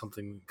might be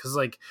something, because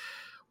like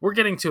we're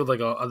getting to like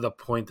the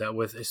point that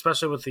with,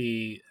 especially with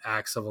the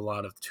acts of a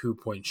lot of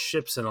 2-point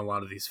ships in a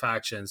lot of these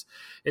factions,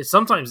 it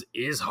sometimes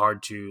is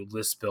hard to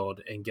list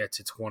build and get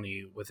to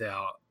 20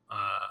 without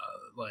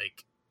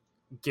like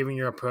giving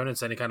your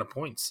opponents any kind of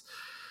points.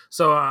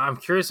 So I'm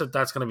curious if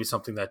that's going to be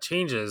something that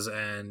changes,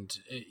 and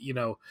you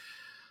know,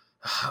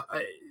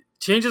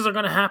 changes are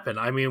going to happen.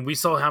 I mean, we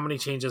saw how many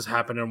changes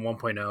happened in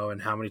 1.0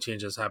 and how many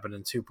changes happened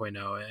in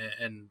 2.0,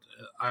 and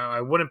I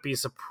wouldn't be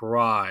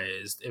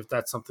surprised if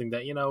that's something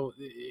that, you know,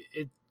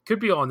 it could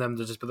be on them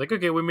to just be like,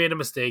 okay, we made a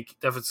mistake.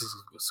 Deficit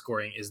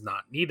scoring is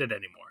not needed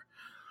anymore.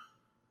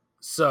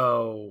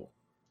 So,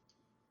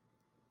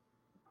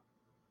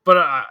 but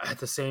at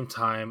the same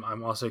time,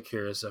 I'm also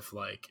curious if,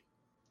 like,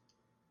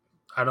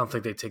 I don't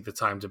think they take the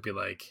time to be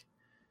like,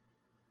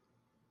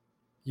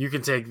 you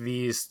can take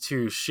these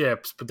 2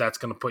 ships, but that's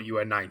going to put you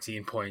at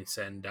 19 points,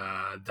 and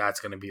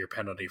that's going to be your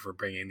penalty for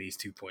bringing these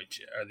 2-point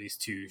or these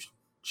 2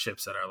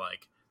 ships that are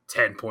like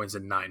 10 points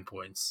and 9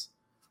 points.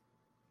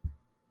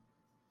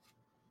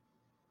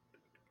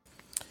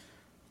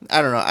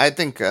 I don't know. I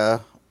think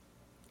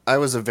I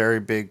was a very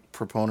big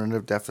proponent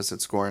of deficit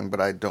scoring, but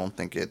I don't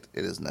think it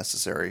is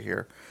necessary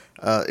here.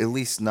 At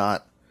least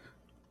not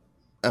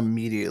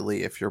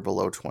immediately if you're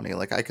below 20.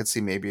 Like I could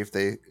see maybe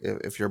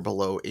if you're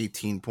below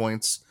 18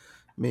 points,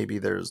 maybe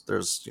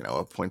there's you know,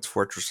 a points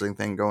fortressing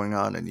thing going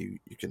on, and you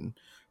can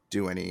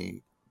do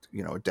any,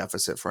 you know,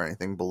 deficit for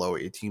anything below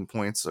 18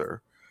 points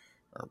or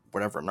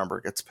whatever number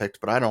gets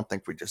picked. But I don't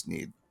think we just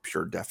need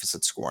pure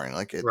deficit scoring.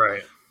 Like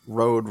Right.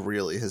 Road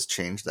really has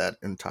changed that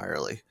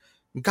entirely.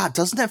 God,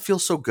 doesn't that feel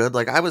so good?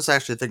 Like I was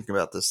actually thinking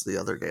about this the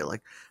other day.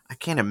 Like I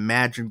can't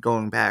imagine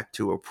going back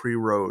to a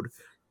pre-road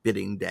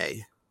bidding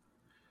day.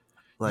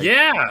 Like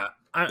Yeah.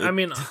 I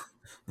mean,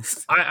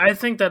 I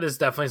think that is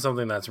definitely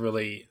something that's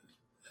really.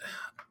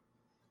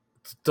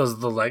 Does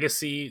the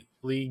Legacy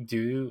League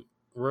do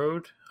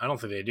road? I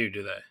don't think they do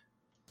they?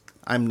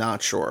 I'm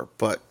not sure,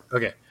 but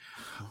Okay.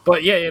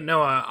 But yeah,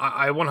 no,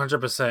 I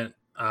 100%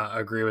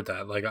 agree with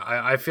that. Like,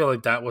 I feel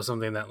like that was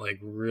something that like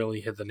really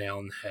hit the nail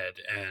on the head,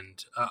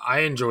 and I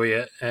enjoy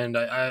it. And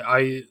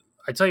I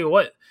tell you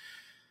what,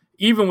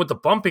 even with the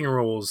bumping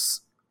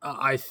rules,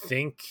 I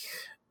think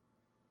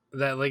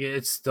that like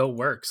it still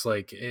works.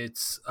 Like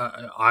it's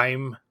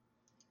I'm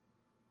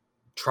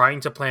trying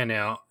to plan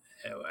out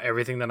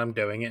everything that I'm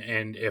doing,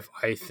 and if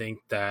I think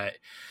that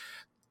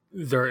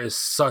there is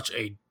such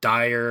a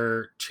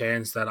dire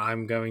chance that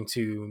I'm going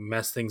to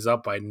mess things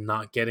up by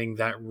not getting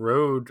that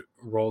road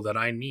roll that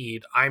I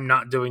need, I'm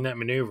not doing that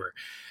maneuver.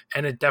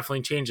 And it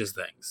definitely changes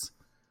things.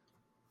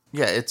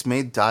 yeah, it's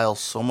made Dial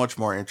so much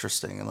more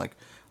interesting. And like,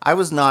 I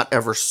was not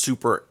ever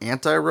super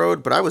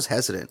anti-road, but I was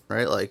hesitant,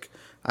 right? Like,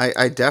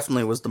 I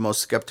definitely was the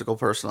most skeptical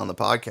person on the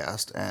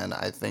podcast, and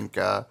I think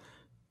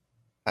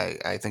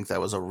I think that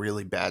was a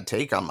really bad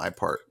take on my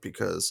part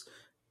because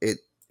it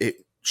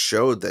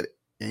showed that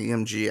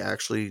AMG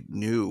actually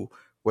knew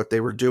what they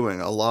were doing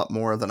a lot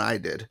more than I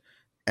did.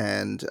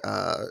 And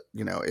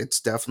you know,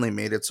 it's definitely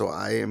made it so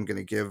I am going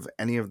to give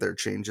any of their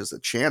changes a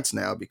chance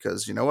now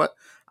because you know what?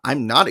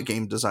 I'm not a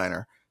game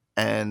designer,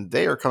 and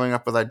they are coming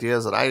up with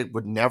ideas that I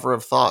would never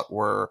have thought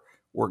were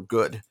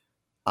good.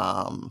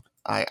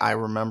 I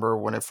remember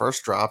when it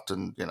first dropped,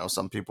 and you know,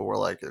 some people were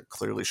like, it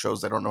clearly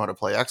shows they don't know how to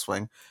play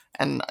X-wing,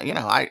 and you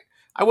know, I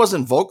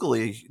wasn't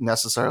vocally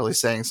necessarily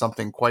saying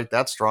something quite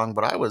that strong,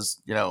 but I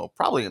was, you know,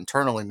 probably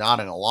internally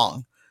nodding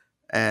along,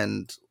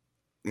 and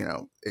you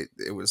know,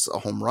 it was a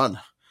home run.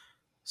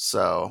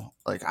 So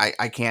like,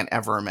 I can't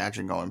ever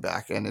imagine going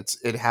back, and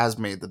it has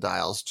made the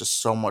dials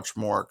just so much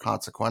more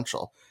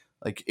consequential.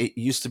 Like it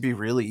used to be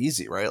really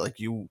easy, right? Like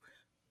you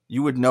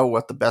would know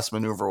what the best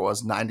maneuver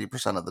was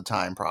 90% of the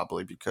time,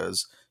 probably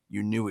because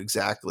you knew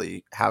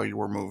exactly how you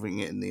were moving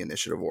in the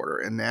initiative order.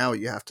 And now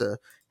you have to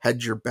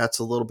hedge your bets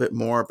a little bit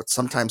more, but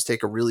sometimes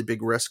take a really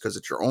big risk because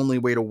it's your only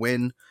way to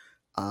win,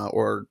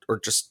 or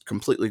just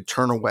completely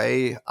turn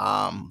away.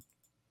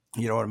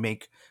 You know, to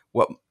make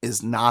what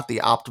is not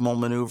the optimal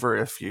maneuver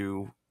if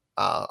you,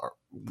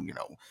 you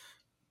know,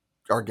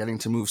 are getting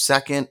to move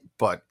second,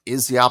 but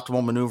is the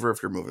optimal maneuver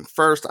if you're moving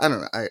first. I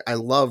don't know. I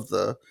love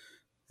the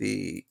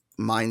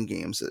mind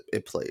games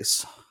it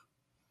plays.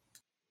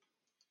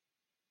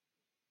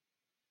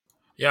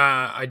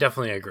 Yeah, I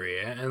definitely agree.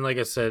 And like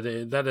I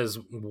said, that is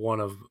one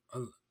of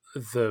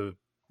the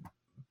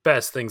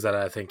best things that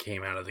I think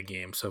came out of the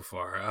game so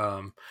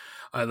far.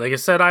 Like I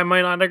said, I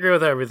might not agree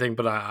with everything,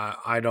 but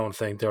I don't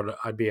think that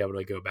I'd be able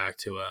to go back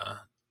to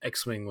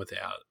X-wing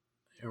without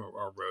a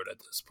road at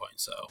this point.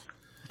 So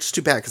It's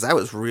too bad because I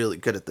was really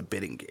good at the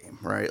bidding game,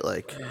 right?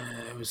 Like,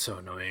 it was so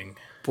annoying.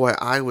 boy,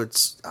 I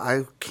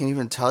can't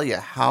even tell you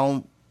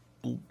how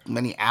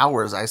many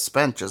hours I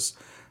spent just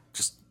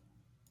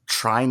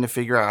trying to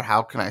figure out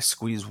how can I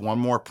squeeze one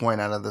more point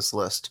out of this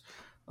list.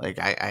 Like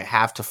I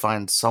have to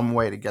find some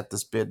way to get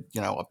this bid,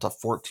 up to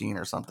 14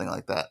 or something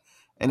like that.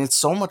 And it's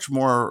so much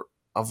more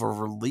of a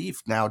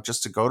relief now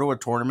just to go to a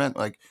tournament.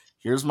 Like,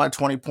 here's my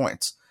 20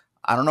 points.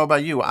 I don't know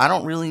about you. I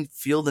don't really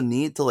feel the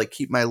need to like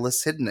keep my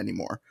list hidden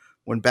anymore.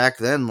 When back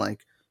then,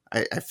 like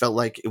I felt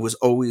like it was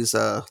always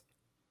a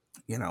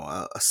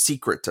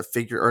secret to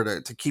figure or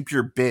to keep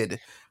your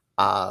bid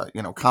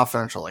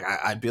confidential. Like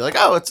I'd be like,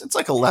 oh, it's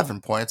like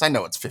 11 points. I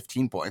know it's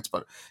 15 points,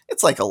 but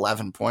it's like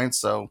 11 points.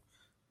 So,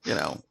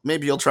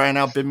 maybe you'll try and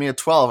outbid me at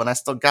 12 and I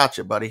still got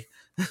you, buddy.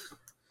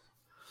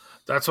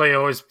 That's why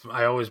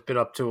I always bid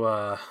up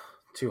to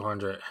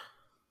 200.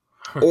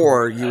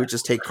 Or you would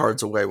just take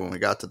cards away when we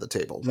got to the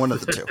table. One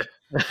of the two.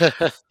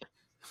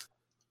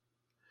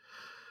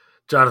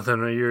 Jonathan,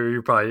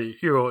 you probably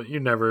you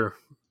never.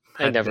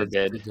 I never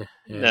bid.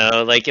 Yeah.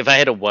 No, like if I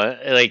had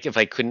if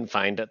I couldn't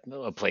find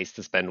a place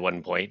to spend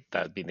 1 point,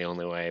 that would be the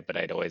only way. But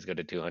I'd always go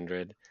to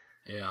 200.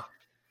 Yeah.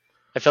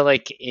 I felt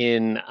like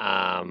in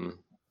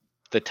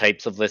the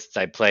types of lists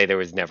I play, there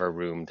was never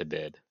room to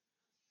bid.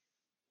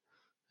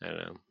 I don't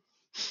know.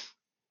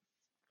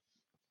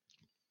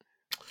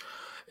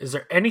 Is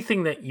there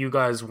anything that you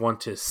guys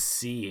want to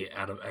see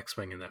out of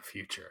X-Wing in the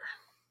future?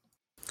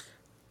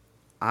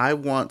 I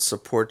want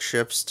support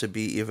ships to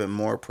be even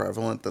more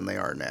prevalent than they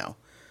are now.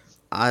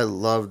 I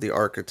love the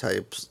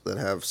archetypes that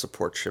have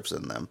support ships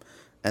in them.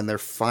 And they're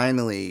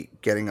finally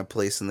getting a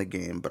place in the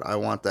game, but I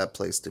want that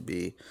place to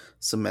be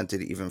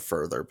cemented even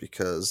further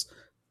because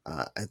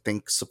I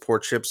think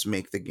support ships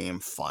make the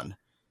game fun.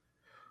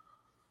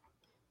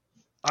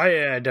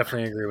 I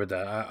definitely agree with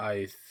that.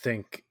 I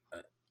think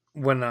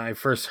when I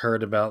first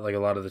heard about like a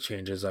lot of the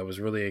changes, I was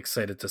really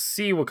excited to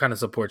see what kind of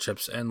support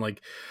ships, and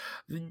like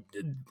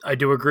I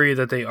do agree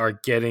that they are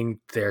getting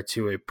there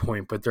to a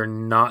point, but they're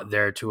not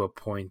there to a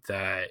point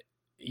that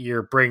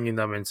you're bringing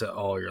them into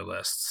all your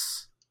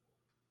lists.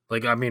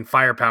 Like, I mean,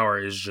 firepower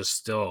is just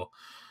still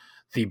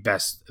the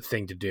best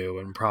thing to do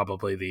and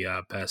probably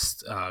the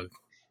best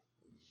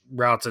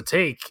route to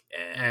take.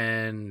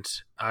 And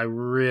I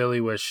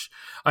really wish,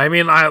 like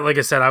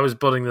I said, I was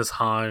building this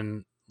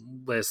Han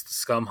list,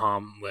 Scum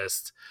Han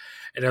list,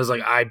 and it was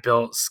like I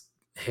built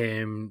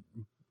him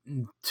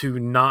to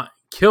not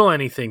kill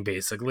anything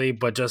basically,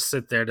 but just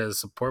sit there to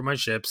support my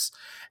ships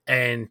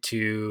and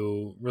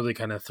to really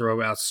kind of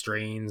throw out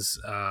strains.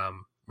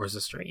 Where's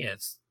the strain? Yeah,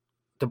 it's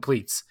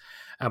depletes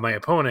at my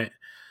opponent.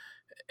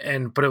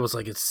 But it was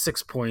like it's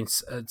 6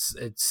 points. It's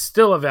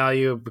still a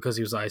value because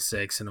he was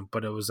I6,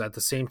 but it was at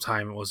the same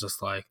time it was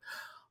just like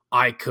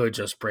I could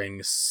just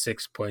bring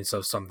 6 points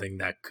of something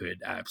that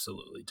could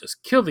absolutely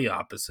just kill the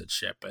opposite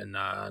ship and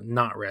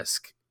not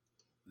risk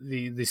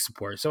the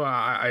support. So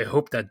I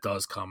hope that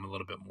does come a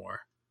little bit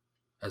more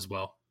as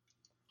well.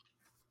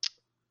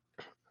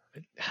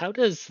 How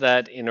does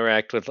that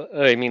interact with?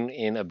 I mean,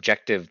 in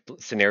objective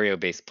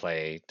scenario-based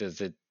play,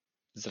 is it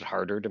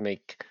harder to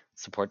make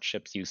support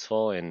ships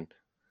useful? And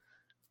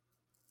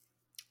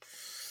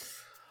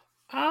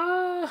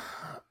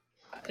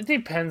it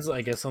depends,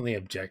 I guess, on the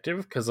objective.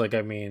 Because, like,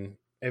 I mean,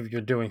 if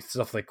you're doing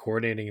stuff like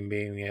coordinating and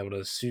being able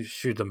to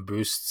shoot them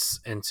boosts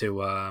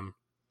into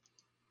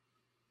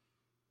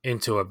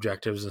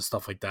objectives and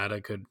stuff like that,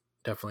 it could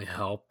definitely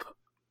help.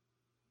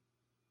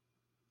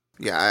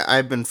 Yeah,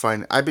 I've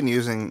been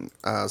using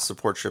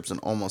support ships in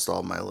almost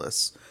all my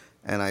lists,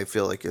 and I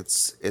feel like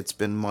it's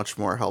been much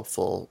more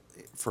helpful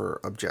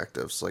for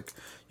objectives. Like,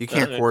 you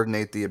can't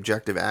coordinate the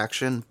objective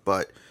action,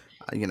 but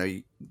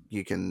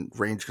you can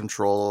range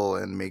control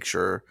and make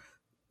sure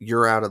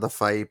you're out of the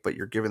fight, but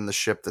you're giving the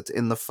ship that's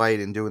in the fight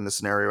and doing the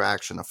scenario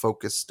action a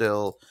focus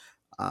still.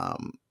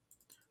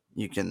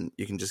 You can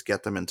just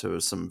get them into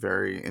some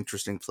very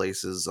interesting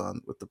places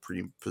with the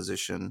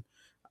pre-position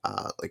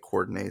like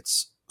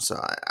coordinates. So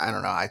I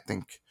don't know. I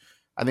think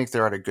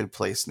they're at a good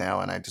place now,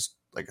 and I just,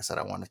 like I said,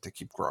 I want it to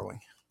keep growing.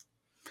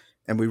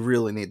 And we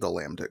really need the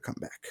Lambda to come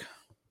back.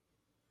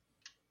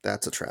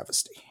 That's a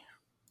travesty.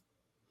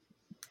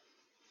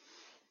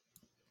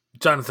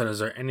 Jonathan, is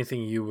there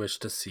anything you wish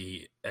to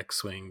see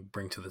X-Wing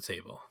bring to the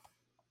table?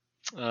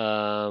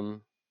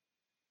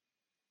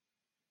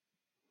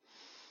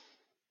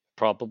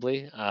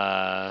 Probably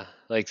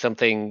like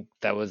something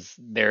that was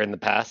there in the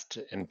past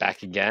and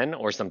back again,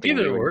 or something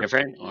new or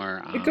different,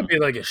 or it could be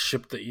like a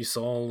ship that you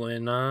saw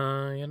in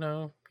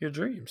your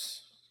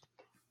dreams.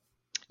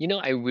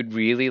 I would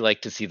really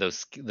like to see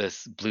this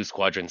Blue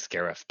Squadron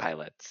Scarif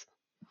pilots.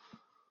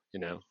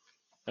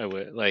 I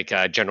would like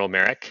General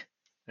Merrick.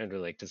 I'd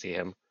really like to see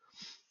him.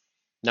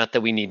 Not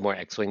that we need more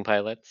X-Wing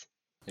pilots,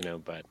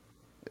 but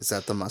is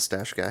that the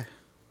mustache guy?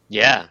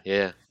 Yeah.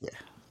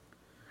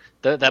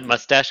 That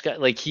mustache guy,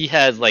 like, he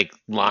has like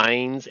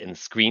lines and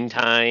screen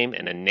time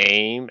and a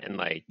name, and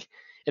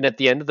at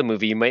the end of the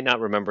movie you might not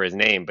remember his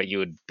name, but you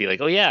would be like,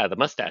 oh yeah, the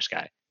mustache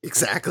guy.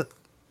 Exactly.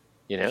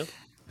 The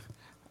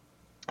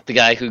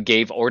guy who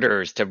gave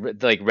orders to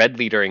like Red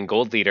Leader and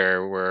Gold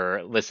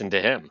Leader listen to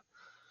him.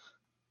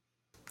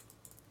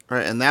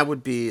 Right, and that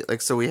would be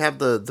like, so we have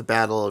the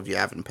Battle of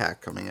Yavin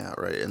Pack coming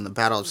out, right? And the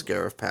Battle of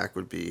Scarif Pack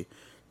would be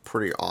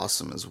pretty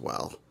awesome as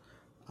well.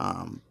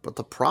 But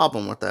the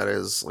problem with that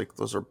is, like,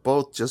 those are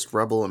both just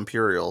Rebel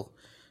Imperial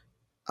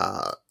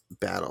uh,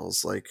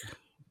 battles. Like,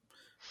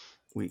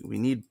 we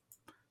need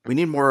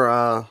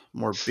more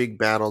big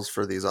battles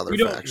for these other We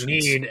don't factions.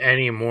 need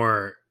any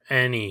more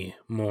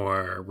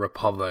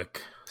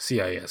Republic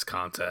CIS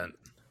content.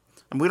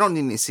 And we don't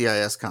need any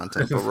CIS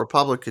content, but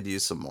Republic could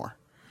use some more.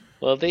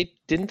 Well, they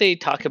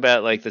talk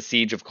about like the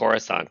Siege of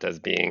Coruscant as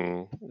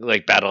being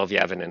like Battle of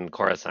Yavin and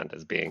Coruscant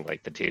as being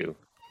like the two.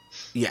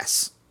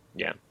 Yes.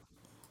 Yeah.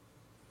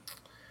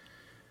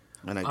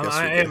 And I guess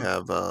we could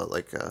have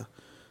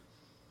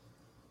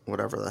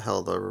whatever the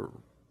hell the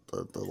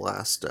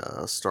last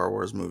Star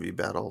Wars movie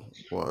battle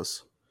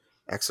was.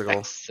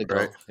 Exegol,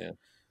 right? Yeah.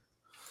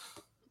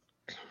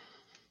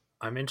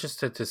 I'm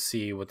interested to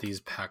see what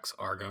these packs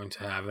are going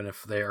to have, and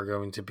if they are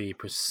going to be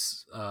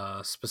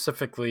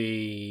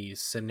specifically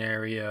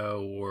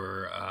scenario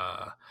or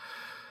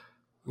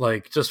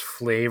like just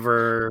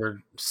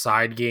flavor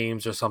side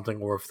games or something,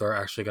 or if they're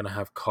actually going to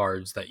have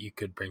cards that you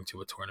could bring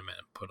to a tournament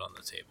and put on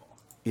the table.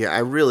 Yeah, I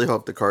really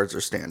hope the cards are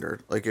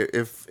standard. Like,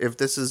 if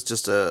this is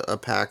just a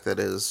pack that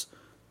is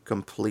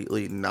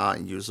completely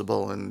not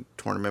usable in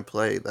tournament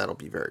play, that'll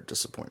be very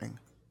disappointing.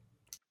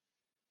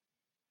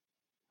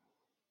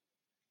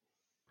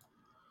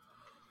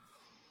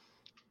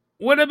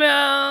 What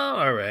about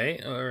all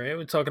right,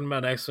 we're talking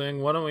about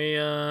X-Wing. Why don't we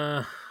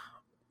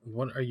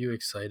what are you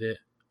excited?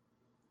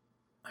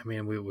 I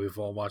mean, we've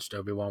all watched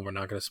Obi-Wan. We're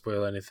not going to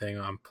spoil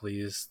anything. I'm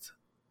pleased.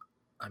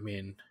 I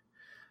mean,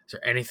 is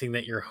there anything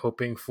that you're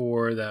hoping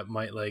for that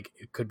might, like,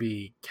 it could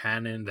be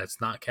canon that's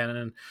not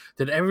canon?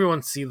 Did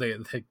everyone see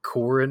the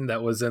Corrin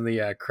that was in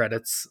the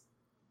credits?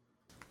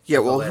 Yeah,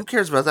 well, who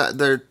cares about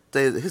that?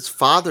 His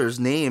father's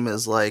name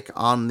is like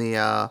on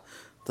the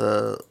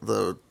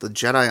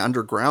Jedi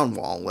Underground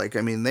wall. Like,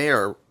 I mean,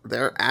 they're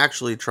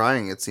actually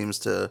trying, it seems,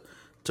 to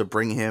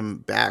bring him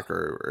back,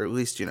 or at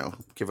least,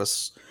 give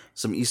us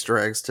some Easter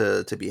eggs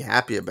to be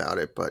happy about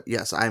it. But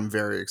yes, I'm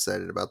very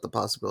excited about the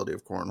possibility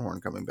of Corran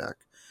Horn coming back.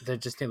 They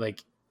just need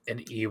like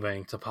an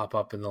E-Wing to pop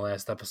up in the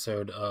last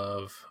episode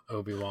of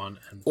Obi-Wan,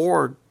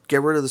 or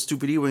get rid of the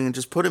stupid E-Wing and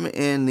just put him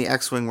in the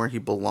X-Wing where he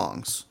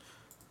belongs.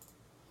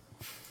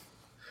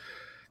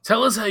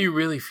 Tell us how you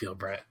really feel,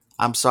 Brett.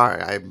 I'm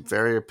sorry, I'm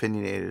very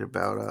opinionated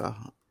about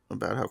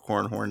how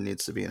Corran Horn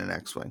needs to be in an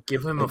X-Wing.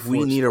 Give him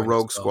we need a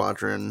Rogue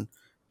Squadron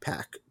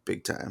pack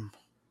big time.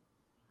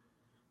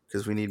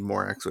 Because we need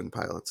more X-Wing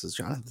pilots, as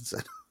Jonathan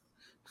said.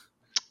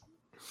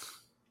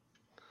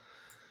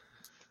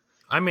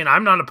 I mean,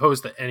 I'm not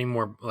opposed to any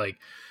more, like,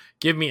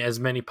 give me as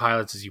many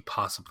pilots as you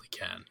possibly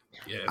can.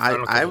 Yeah,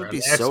 I would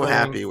be so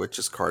happy with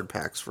just card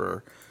packs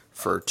for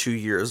 2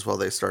 years while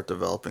they start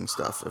developing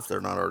stuff, if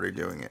they're not already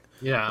doing it.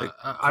 Yeah, like,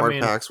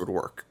 card packs would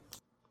work.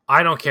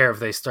 I don't care if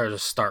they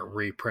start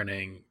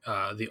reprinting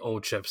the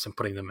old chips and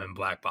putting them in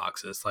black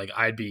boxes. Like,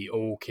 I'd be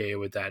okay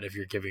with that if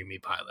you're giving me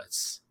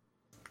pilots.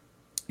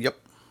 Yep.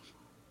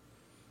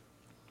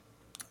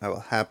 I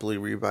will happily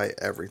rebuy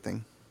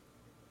everything.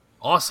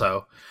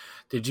 Also,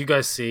 did you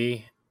guys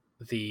see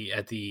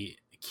at the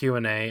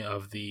Q&A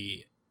of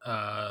the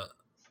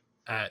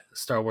at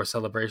Star Wars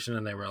Celebration,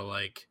 and they were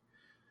like,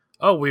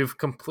 "Oh, we've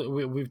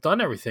done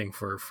everything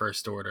for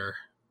First Order."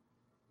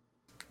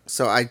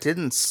 So I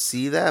didn't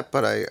see that,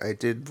 but I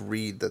did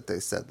read that they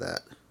said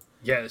that.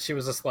 Yeah, she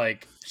was just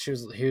like,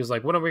 he was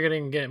like, "When are we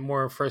going to get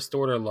more First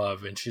Order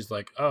love?" And she's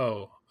like,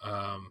 "Oh,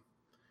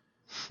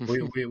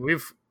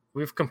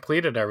 we've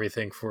completed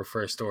everything for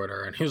First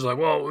Order." And he was like,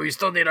 "Well, we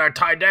still need our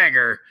TIE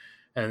dagger."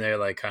 And they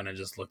like kind of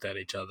just looked at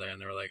each other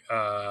and they were like,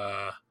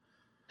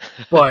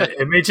 but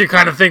it made you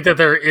kind of think that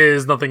there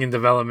is nothing in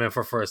development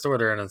for First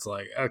Order, and it's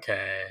like,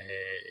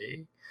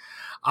 okay.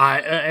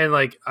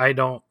 I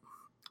don't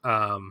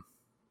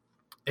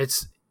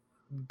it's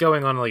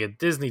going on like a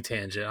Disney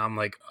tangent. I'm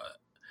like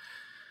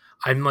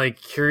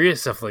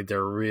curious if like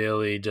they're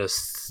really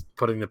just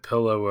putting the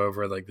pillow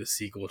over like the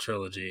sequel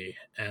trilogy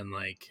and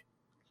like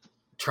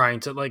trying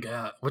to like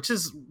which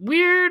is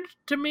weird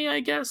to me,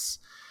 I guess,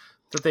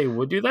 that they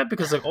would do that,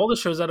 because like all the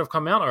shows that have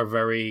come out are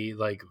very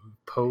like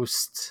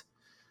post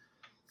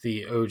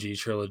the OG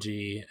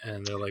trilogy,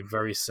 and they're like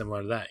very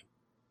similar to that.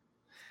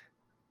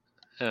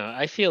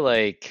 I feel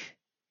like,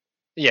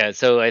 yeah,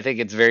 so I think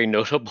it's very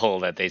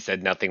notable that they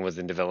said nothing was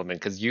in development,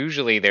 because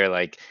usually they're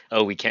like,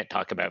 oh, we can't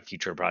talk about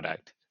future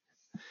product.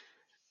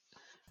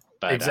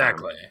 But,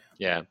 exactly.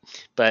 Yeah,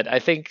 but I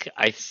think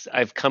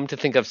I've come to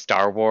think of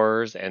Star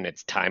Wars and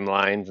its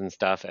timelines and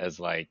stuff as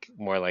like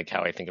more like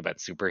how I think about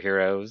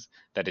superheroes,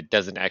 that it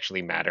doesn't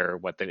actually matter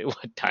what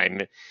time,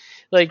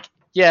 like,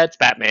 yeah, it's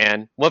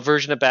Batman. What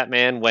version of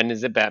Batman? When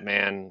is it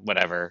Batman?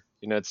 Whatever.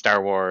 It's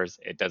Star Wars.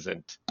 It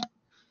doesn't.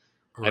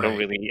 Right. I don't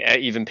really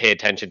even pay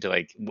attention to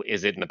like,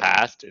 is it in the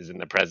past? Is it in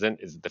the present?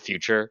 Is it the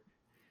future?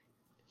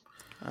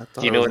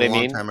 Do you know what I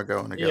mean? A long time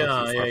ago, and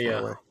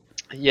yeah.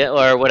 Yeah,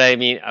 or what I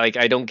mean, like,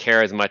 I don't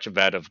care as much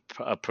about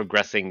a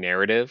progressing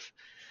narrative,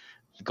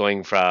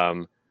 going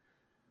from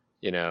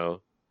you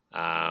know,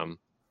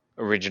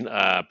 original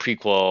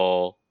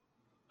prequel,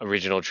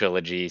 original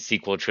trilogy,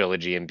 sequel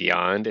trilogy, and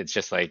beyond. It's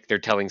just like they're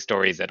telling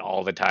stories at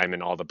all the time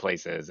in all the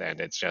places,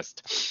 and it's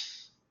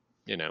just,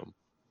 you know,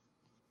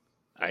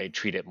 I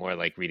treat it more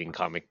like reading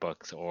comic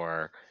books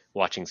or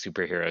watching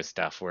superhero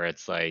stuff, where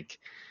it's like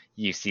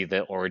you see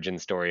the origin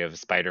story of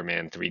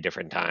Spider-Man 3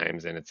 different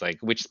times, and it's like,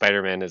 which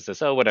Spider-Man is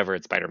this? Oh, whatever,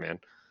 it's Spider-Man.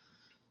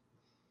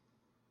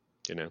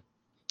 You know,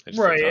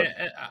 Right.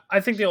 I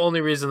think the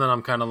only reason that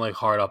I'm kind of like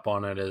hard up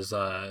on it is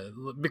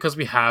because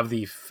we have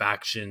the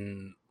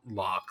faction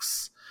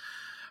locks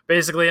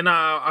basically, and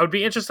I would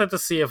be interested to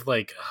see if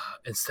like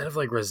instead of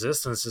like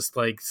Resistance, just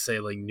like say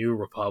like New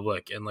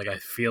Republic, and like I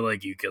feel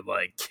like you could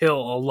like kill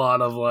a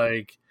lot of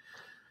like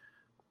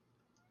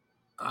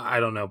I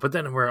don't know, but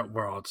then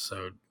we're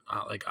also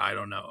like I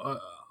don't know.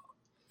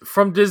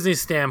 From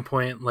Disney's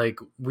standpoint, like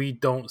we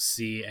don't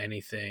see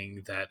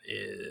anything that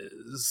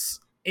is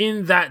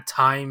in that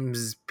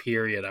times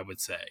period, I would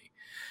say,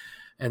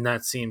 and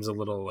that seems a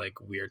little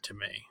like weird to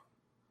me.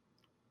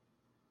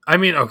 I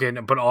mean, okay,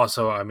 but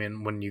also, I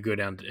mean, when you go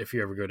down, if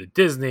you ever go to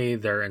Disney,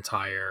 their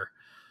entire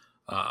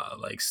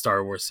like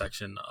Star Wars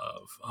section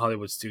of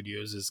Hollywood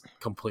Studios is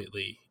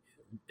completely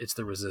it's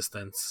the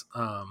Resistance.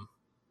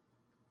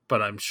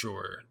 But I'm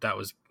sure that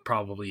was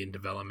probably in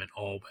development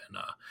all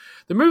when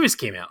the movies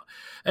came out.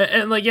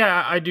 And like,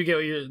 yeah, I do get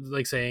what you're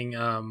like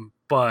saying,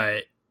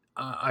 but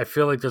I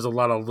feel like there's a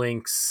lot of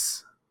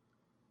links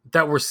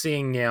that we're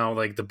seeing now,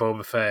 like the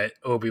Boba Fett,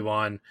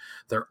 Obi-Wan,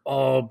 they're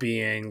all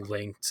being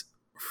linked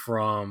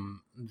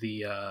from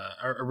the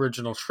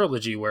original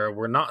trilogy, where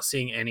we're not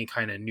seeing any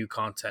kind of new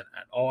content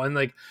at all. And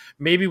like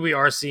maybe we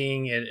are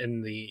seeing it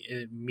in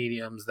the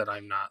mediums that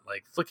I'm not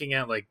like looking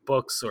at, like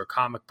books or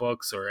comic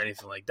books or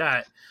anything like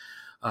that,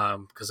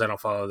 because I don't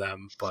follow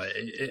them. But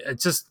it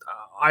just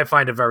I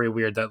find it very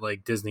weird that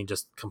like Disney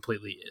just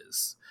completely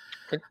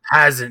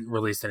hasn't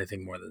released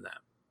anything more than that.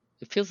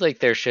 It feels like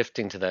they're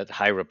shifting to that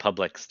High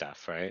Republic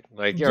stuff, right?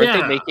 Like, aren't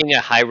they making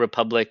a High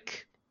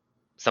Republic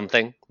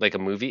something like a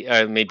movie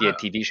or maybe a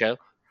TV show?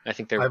 I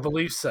think they're. I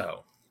believe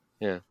so.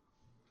 Yeah.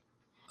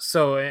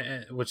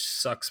 So, which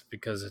sucks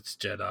because it's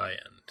Jedi,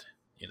 and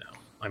you know,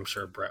 I'm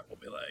sure Brett will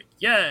be like,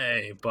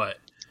 "Yay!" But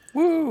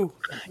woo,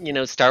 you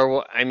know, Star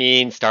Wars. I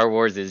mean, Star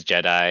Wars is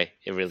Jedi.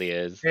 It really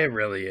is. It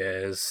really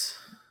is.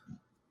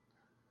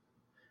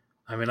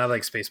 I mean, I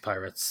like space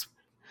pirates.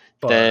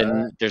 But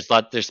then there's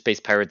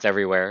space pirates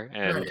everywhere,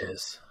 and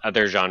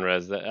other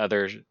genres. Yeah.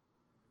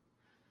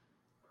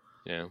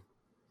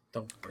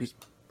 Don't burst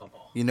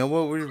bubble. You know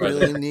what we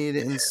really need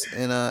in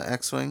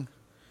X-Wing?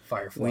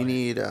 Firefly.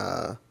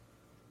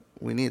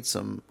 We need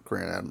some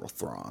Grand Admiral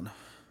Thrawn.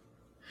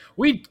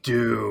 We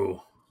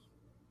do.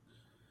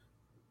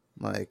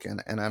 Like,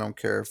 and I don't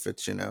care if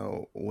it's, you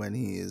know, when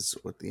he's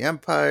with the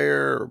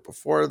Empire or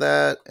before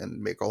that,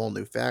 and make a whole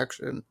new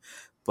faction.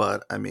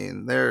 But I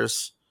mean,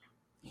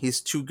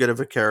 he's too good of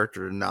a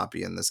character to not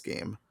be in this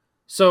game.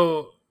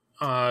 So,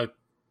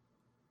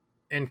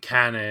 in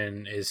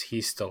canon, is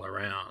he still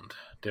around?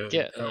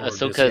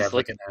 Ahsoka's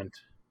like an end?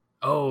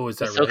 Oh, is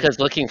that Ahsoka's right?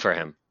 looking for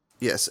him.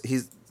 Yes,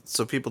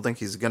 so people think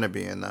he's gonna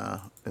be in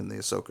the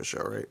Ahsoka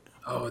show, right?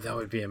 Oh, that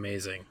would be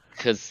amazing.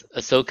 Because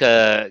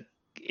Ahsoka,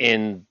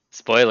 in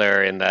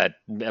spoiler, in that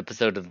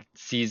episode of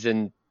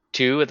season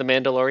 2 of The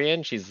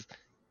Mandalorian, she's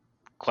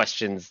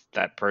questions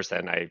that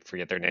person, I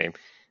forget their name,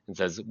 and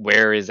says,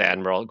 "Where is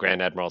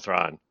Grand Admiral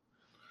Thrawn?"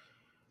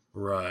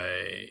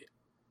 Right.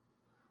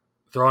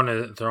 Thrawn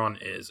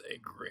is a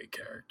great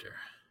character.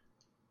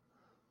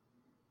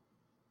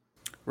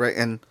 Right,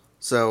 and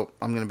so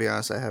I'm gonna be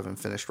honest, I haven't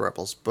finished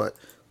Rebels, but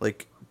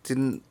like,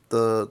 didn't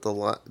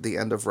the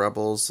end of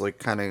Rebels like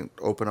kind of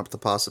open up the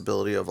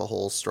possibility of a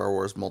whole Star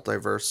Wars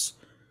multiverse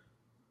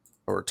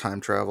or time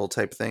travel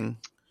type thing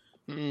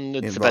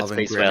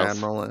involving Grand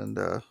Admiral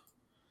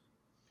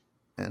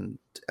and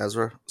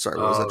Ezra? Sorry,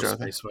 what was that,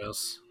 Jonathan? Space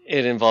whales.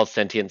 It involves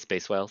sentient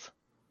space whales.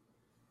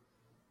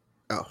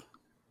 Oh.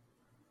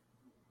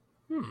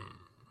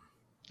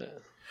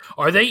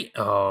 Are they?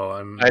 Oh,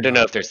 I don't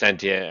know if they're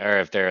sentient or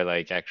if they're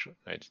like actual,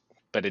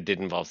 but it did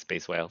involve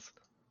space whales.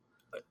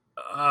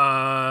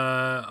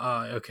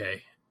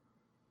 Okay.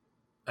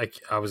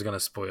 I was gonna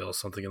spoil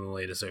something in the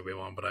latest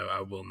Obi-Wan, but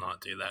I will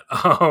not do that.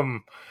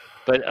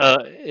 But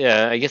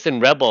yeah, I guess in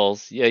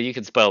Rebels, yeah, you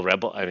could spoil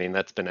Rebel. I mean,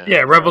 that's been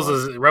Rebels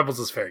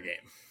is fair game.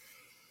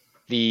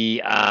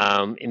 The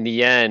in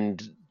the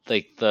end,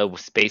 like the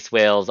space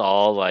whales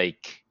all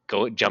like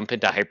jump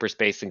into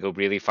hyperspace and go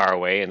really far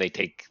away, and they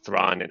take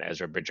Thrawn and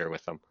Ezra Bridger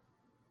with them.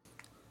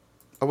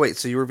 Oh wait,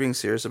 so you were being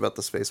serious about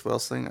the space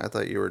whales thing? I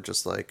thought you were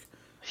just like,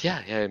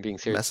 yeah, I'm being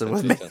serious, messing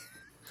with me.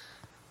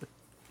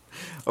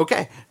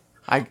 Okay,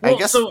 I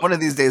guess one of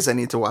these days I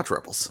need to watch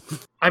Rebels.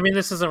 I mean,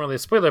 this isn't really a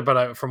spoiler,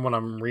 but from what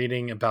I'm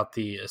reading about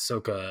the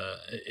Ahsoka,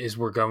 is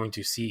we're going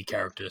to see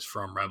characters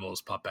from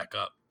Rebels pop back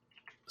up.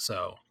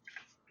 So,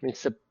 I mean,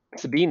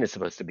 Sabine is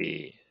supposed to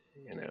be,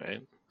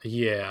 right?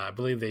 Yeah, I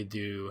believe they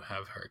do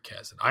have her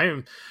cast.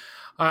 I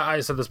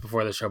said this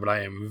before the show, but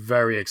I am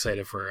very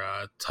excited for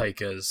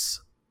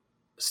Taika's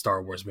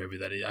Star Wars movie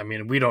that I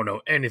mean, we don't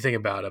know anything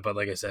about it, but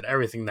like I said,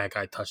 everything that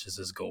guy touches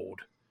is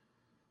gold.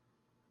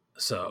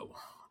 So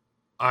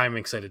I'm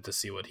excited to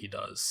see what he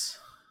does.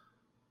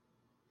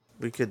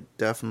 We could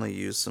definitely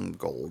use some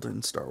gold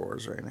in Star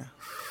Wars right now.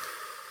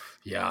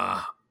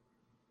 Yeah.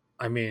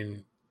 I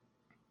mean,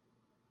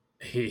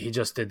 he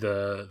just did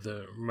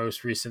the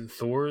most recent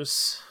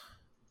Thors,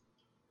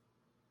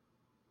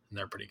 and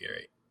they're pretty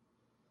great.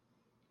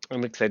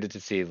 I'm excited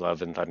to see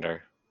Love and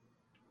Thunder.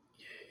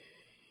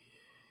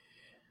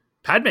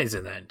 Padme's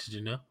in that. Did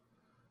you know?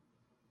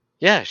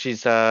 Yeah,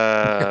 she's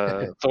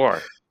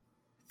Thor.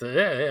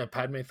 Yeah,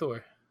 Padme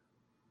Thor.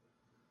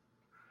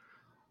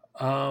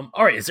 All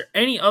right. Is there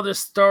any other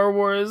Star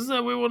Wars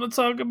that we want to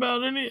talk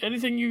about?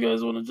 Anything you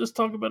guys want to just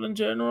talk about in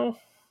general?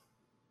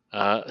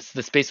 So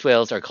the space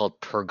whales are called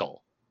Purrgil.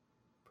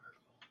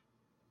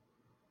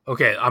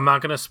 Okay, I'm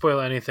not going to spoil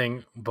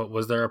anything, but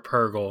was there a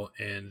Purrgil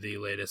in the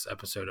latest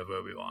episode of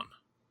Obi-Wan?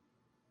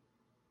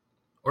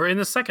 Or in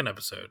the second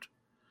episode?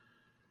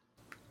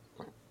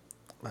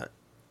 What?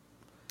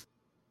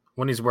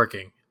 When he's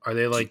working, are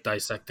they like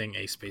dissecting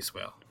a space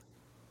whale?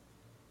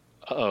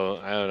 Oh,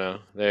 I don't know.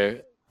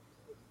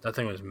 That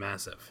thing was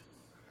massive.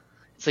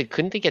 It's like,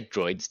 couldn't they get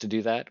droids to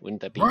do that?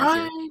 Wouldn't that be easier?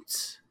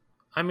 Right?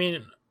 I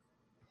mean,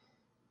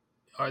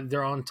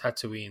 they're on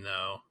Tatooine,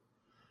 though.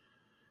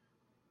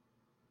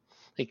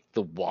 Like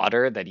the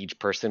water that each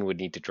person would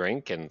need to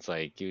drink, and it's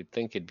like you'd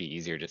think it'd be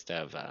easier just to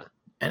have.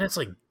 And it's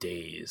like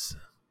days.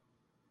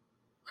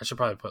 I should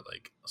probably put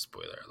like a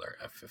spoiler alert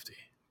F50.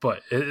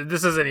 But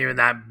this isn't even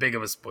that big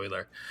of a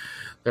spoiler.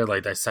 They're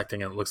like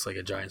dissecting it. It looks like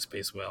a giant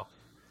space whale.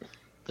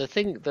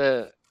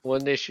 The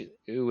one issue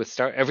with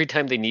Star, every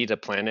time they need a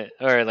planet,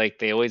 or like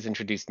they always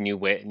introduce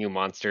new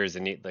monsters,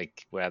 and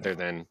like rather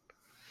than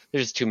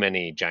there's too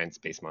many giant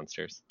space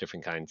monsters,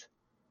 different kinds.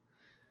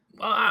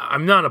 Well,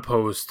 I'm not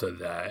opposed to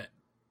that.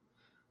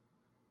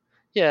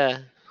 Yeah,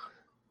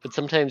 but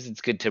sometimes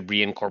it's good to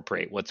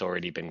reincorporate what's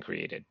already been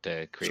created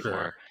to create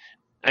more.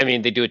 I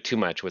mean, they do it too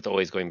much with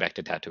always going back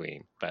to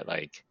Tatooine, but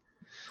like,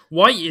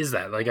 why is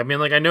that? Like, I mean,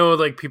 like I know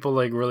like people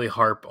like really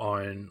harp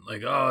on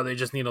like, oh, they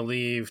just need to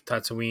leave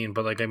Tatooine,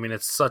 but like, I mean,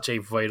 it's such a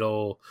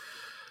vital,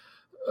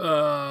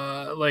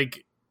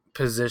 like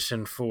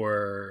position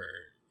for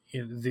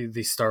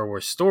the Star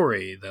Wars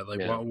story that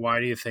like,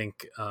 why do you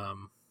think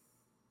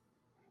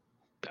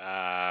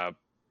that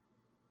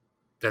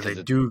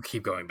they do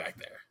keep going back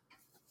there?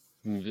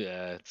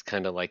 It's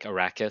kind of like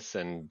Arrakis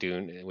and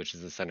Dune, which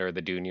is the center of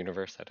the Dune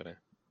universe. I don't know.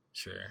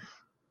 Sure.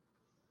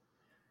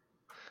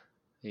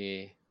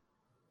 Yeah.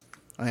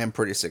 I am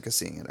pretty sick of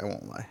seeing it. I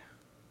won't lie.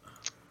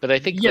 But I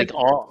think like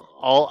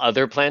all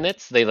other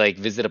planets, they like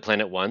visit a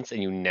planet once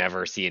and you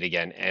never see it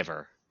again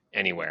ever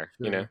anywhere.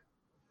 Sure. You know,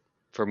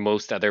 for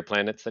most other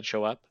planets that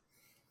show up,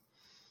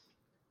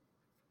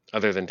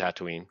 other than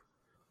Tatooine.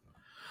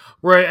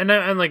 Right,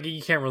 and like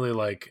you can't really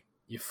like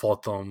you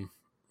fault them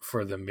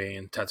for them being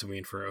in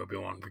Tatooine for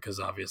Obi-Wan because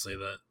obviously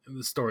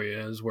the story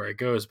is where it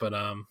goes. But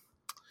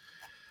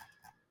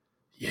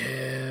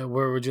yeah,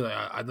 where would you like?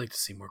 I'd like to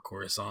see more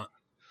Coruscant.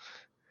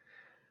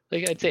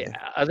 Like I'd say,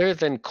 other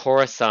than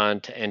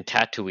Coruscant and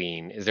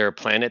Tatooine, is there a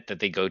planet that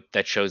they go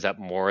that shows up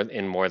more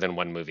than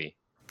one movie?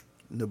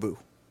 Naboo.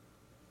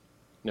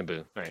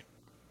 All right.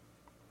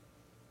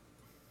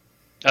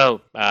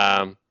 Oh,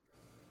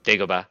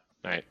 Dagobah.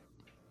 All right.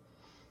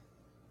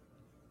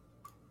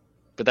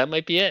 But that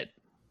might be it.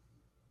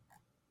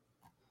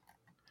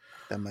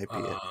 That might be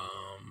it.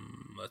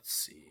 Let's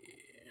see.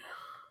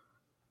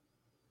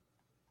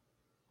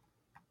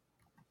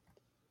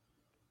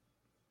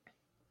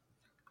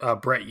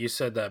 Brett, you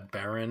said that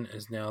Baron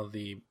is now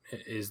the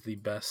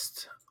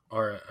best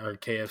or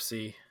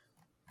KFC.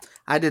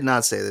 I did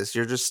not say this.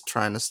 You're just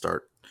trying to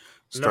start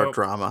nope.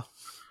 Drama.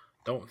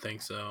 Don't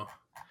think so.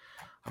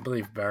 I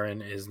believe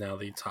Baron is now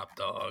the top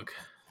dog.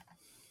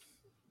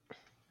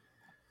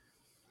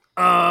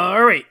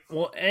 All right.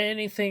 Well,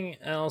 anything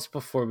else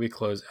before we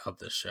close out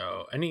the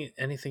show?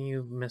 Anything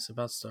you miss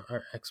about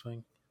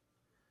X-Wing?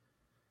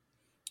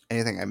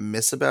 Anything I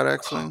miss about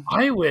X-Wing?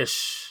 I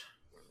wish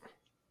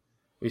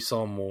we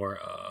saw more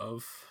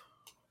of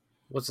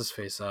what's his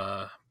face,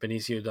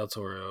 Benicio del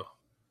Toro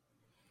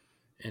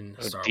in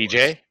Star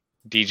Wars.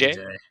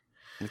 DJ.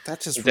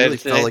 That just really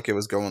felt like it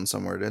was going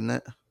somewhere, didn't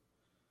it?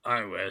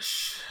 I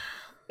wish.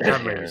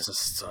 That movie is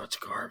just such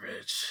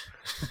garbage.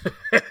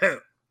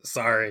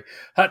 Sorry.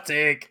 Hot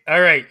take. All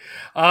right.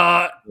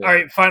 All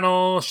right.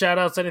 Final shout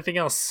outs. Anything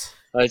else?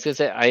 I was going to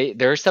say,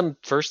 there are some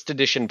first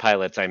edition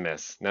pilots I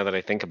miss now that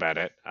I think about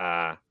it.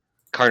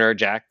 Karnar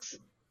Jax.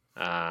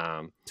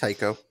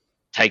 Psycho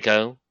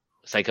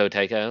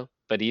Tycho.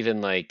 But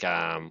even like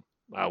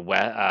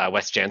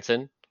Wes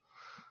Jansen.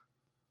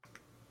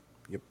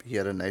 Yep. He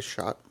had a nice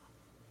shot.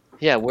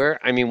 Yeah.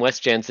 Wes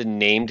Jansen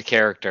named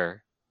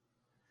character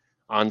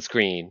on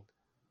screen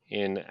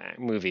in a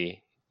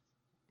movie.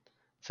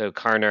 So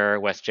Karnar,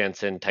 Wes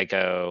Jansen,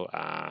 Tycho,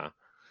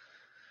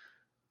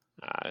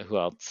 who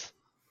else?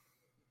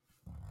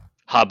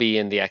 Hobby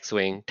in the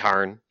X-Wing,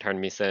 Tarn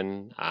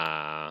Meeson,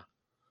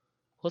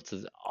 What's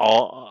this?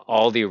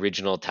 All the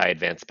original TIE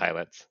Advanced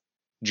pilots.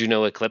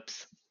 Juno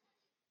Eclipse.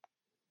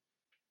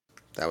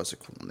 That was a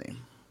cool name.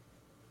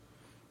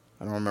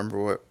 I don't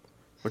remember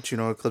what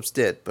Juno Eclipse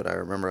did, but I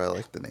remember I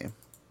liked the name.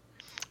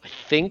 I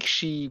think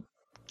she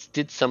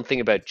did something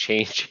about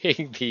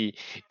changing the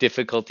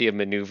difficulty of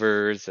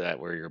maneuvers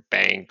where your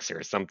banks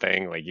or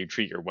something, like you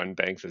treat your one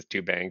banks as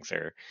two banks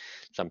or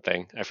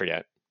something. I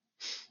forget.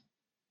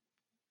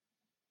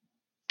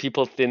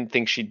 People didn't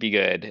think she'd be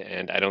good,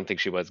 and I don't think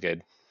she was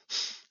good.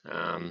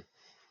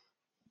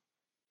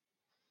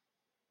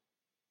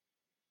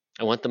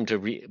 I want them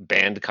to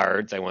banned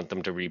cards. I want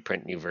them to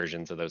reprint new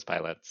versions of those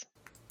pilots.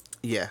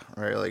 Yeah,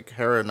 right. Like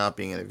Hera not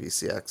being in a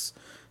VCX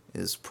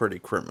is pretty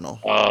criminal.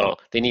 Oh,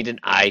 they need an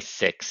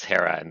I6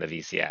 Hera in the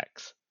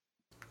VCX.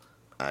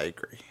 I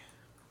agree.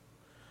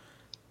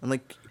 And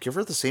like, give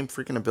her the same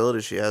freaking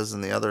ability she has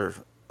in the other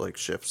like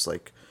ships.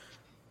 Like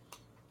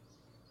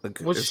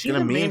Was it's she gonna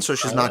the mean main so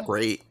she's pilot? not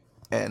great,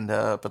 and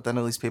but then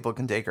at least people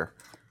can take her.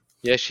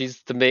 Yeah,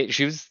 she's the main.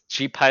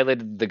 She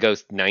piloted the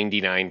Ghost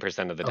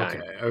 99% of the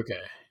time. Okay.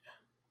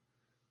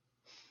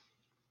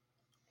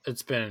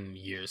 It's been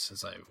years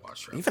since I've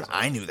watched her. Even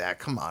I knew that.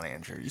 Come on,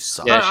 Andrew, you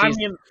suck. Yeah, I she's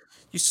mean,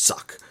 You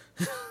suck.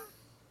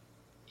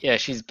 yeah,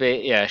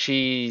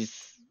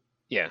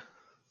 yeah.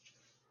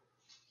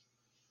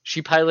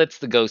 She pilots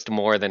the Ghost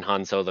more than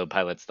Han Solo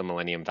pilots the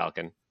Millennium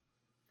Falcon.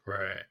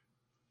 right.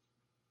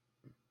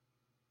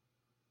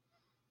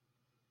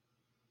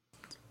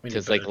 We need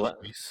Because like better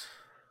choice.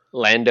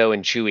 Lando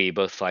and Chewie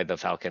both fly the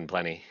Falcon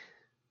plenty.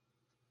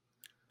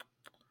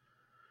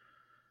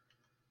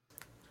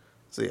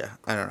 So yeah,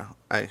 I don't know.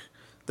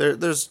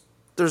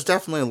 There's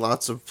definitely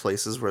lots of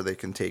places where they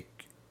can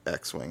take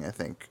X-wing. I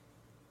think,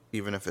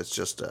 even if it's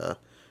just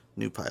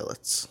new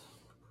pilots.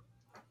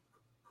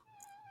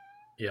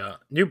 Yeah,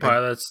 new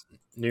pilots,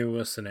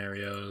 new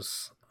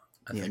scenarios.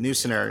 Yeah, new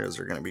scenarios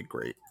are going to be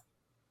great.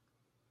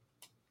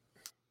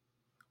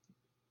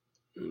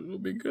 It'll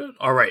be good.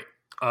 All right.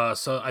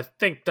 So I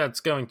think that's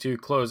going to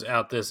close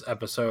out this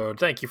episode.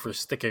 Thank you for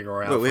sticking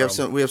around. Wait,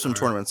 we have some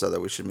tournaments though that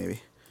we should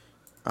maybe.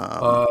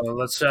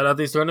 Let's shout out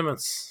these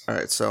tournaments. All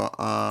right, so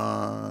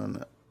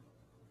on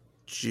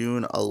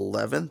June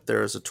 11th,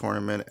 there is a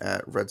tournament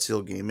at Red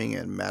Seal Gaming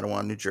in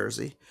Matawan, New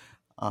Jersey.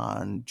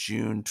 On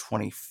June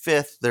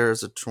 25th, there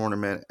is a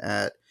tournament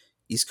at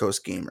East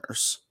Coast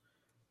Gamers.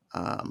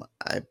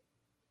 I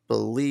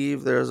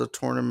believe there's a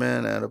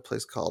tournament at a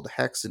place called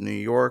Hex in New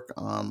York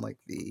on like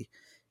the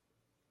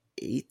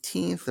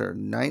 18th or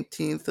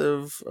 19th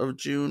of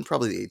June.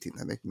 Probably the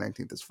 18th. I think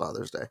 19th is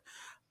Father's Day.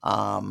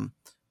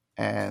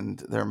 And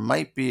there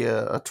might be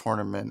a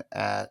tournament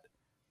at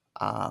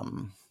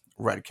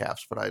Red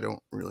Caps, but I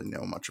don't really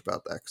know much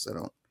about that because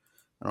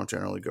I don't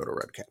generally go to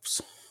Red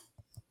Caps.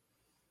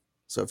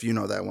 So if you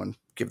know that one,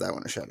 give that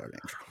one a shout out,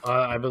 Andrew.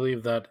 I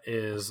believe that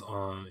is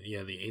on the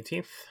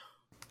 18th.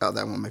 Oh,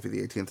 that one might be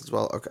the 18th as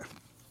well. Okay.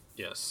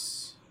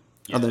 Yes.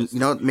 And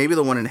then maybe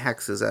the one in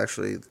Hex is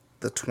actually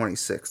the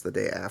 26th, the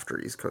day after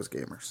East Coast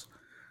Gamers.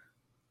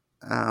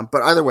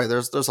 But either way,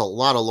 there's a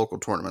lot of local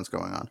tournaments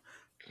going on.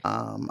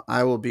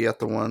 I will be at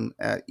the one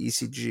at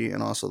ECG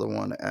and also the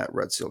one at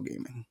Red Seal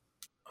Gaming.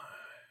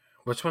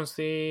 Which one's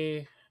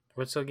the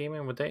Red Seal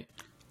Gaming? What date?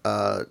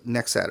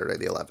 Next Saturday,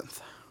 the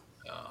 11th.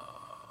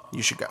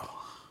 You should go.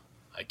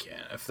 I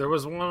can't. If there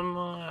was one,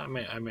 I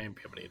may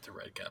be able to get to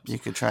Red Caps. You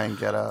could try and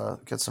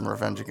get some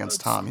revenge against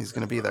Tom. He's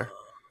going to be there.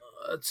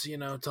 Let's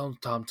tell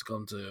Tom to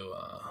come to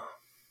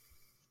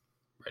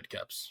Red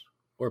Caps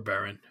or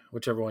Baron,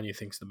 whichever one you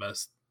think's the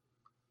best.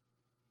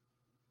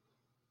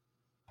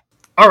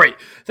 All right.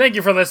 Thank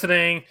you for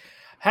listening.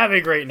 Have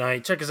a great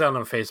night. Check us out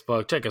on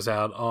Facebook. Check us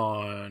out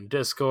on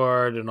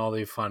Discord and all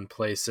the fun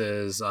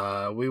places.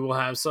 We will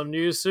have some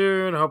news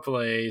soon,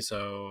 hopefully.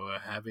 So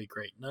have a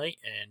great night.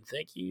 And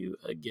thank you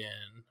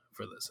again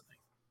for listening.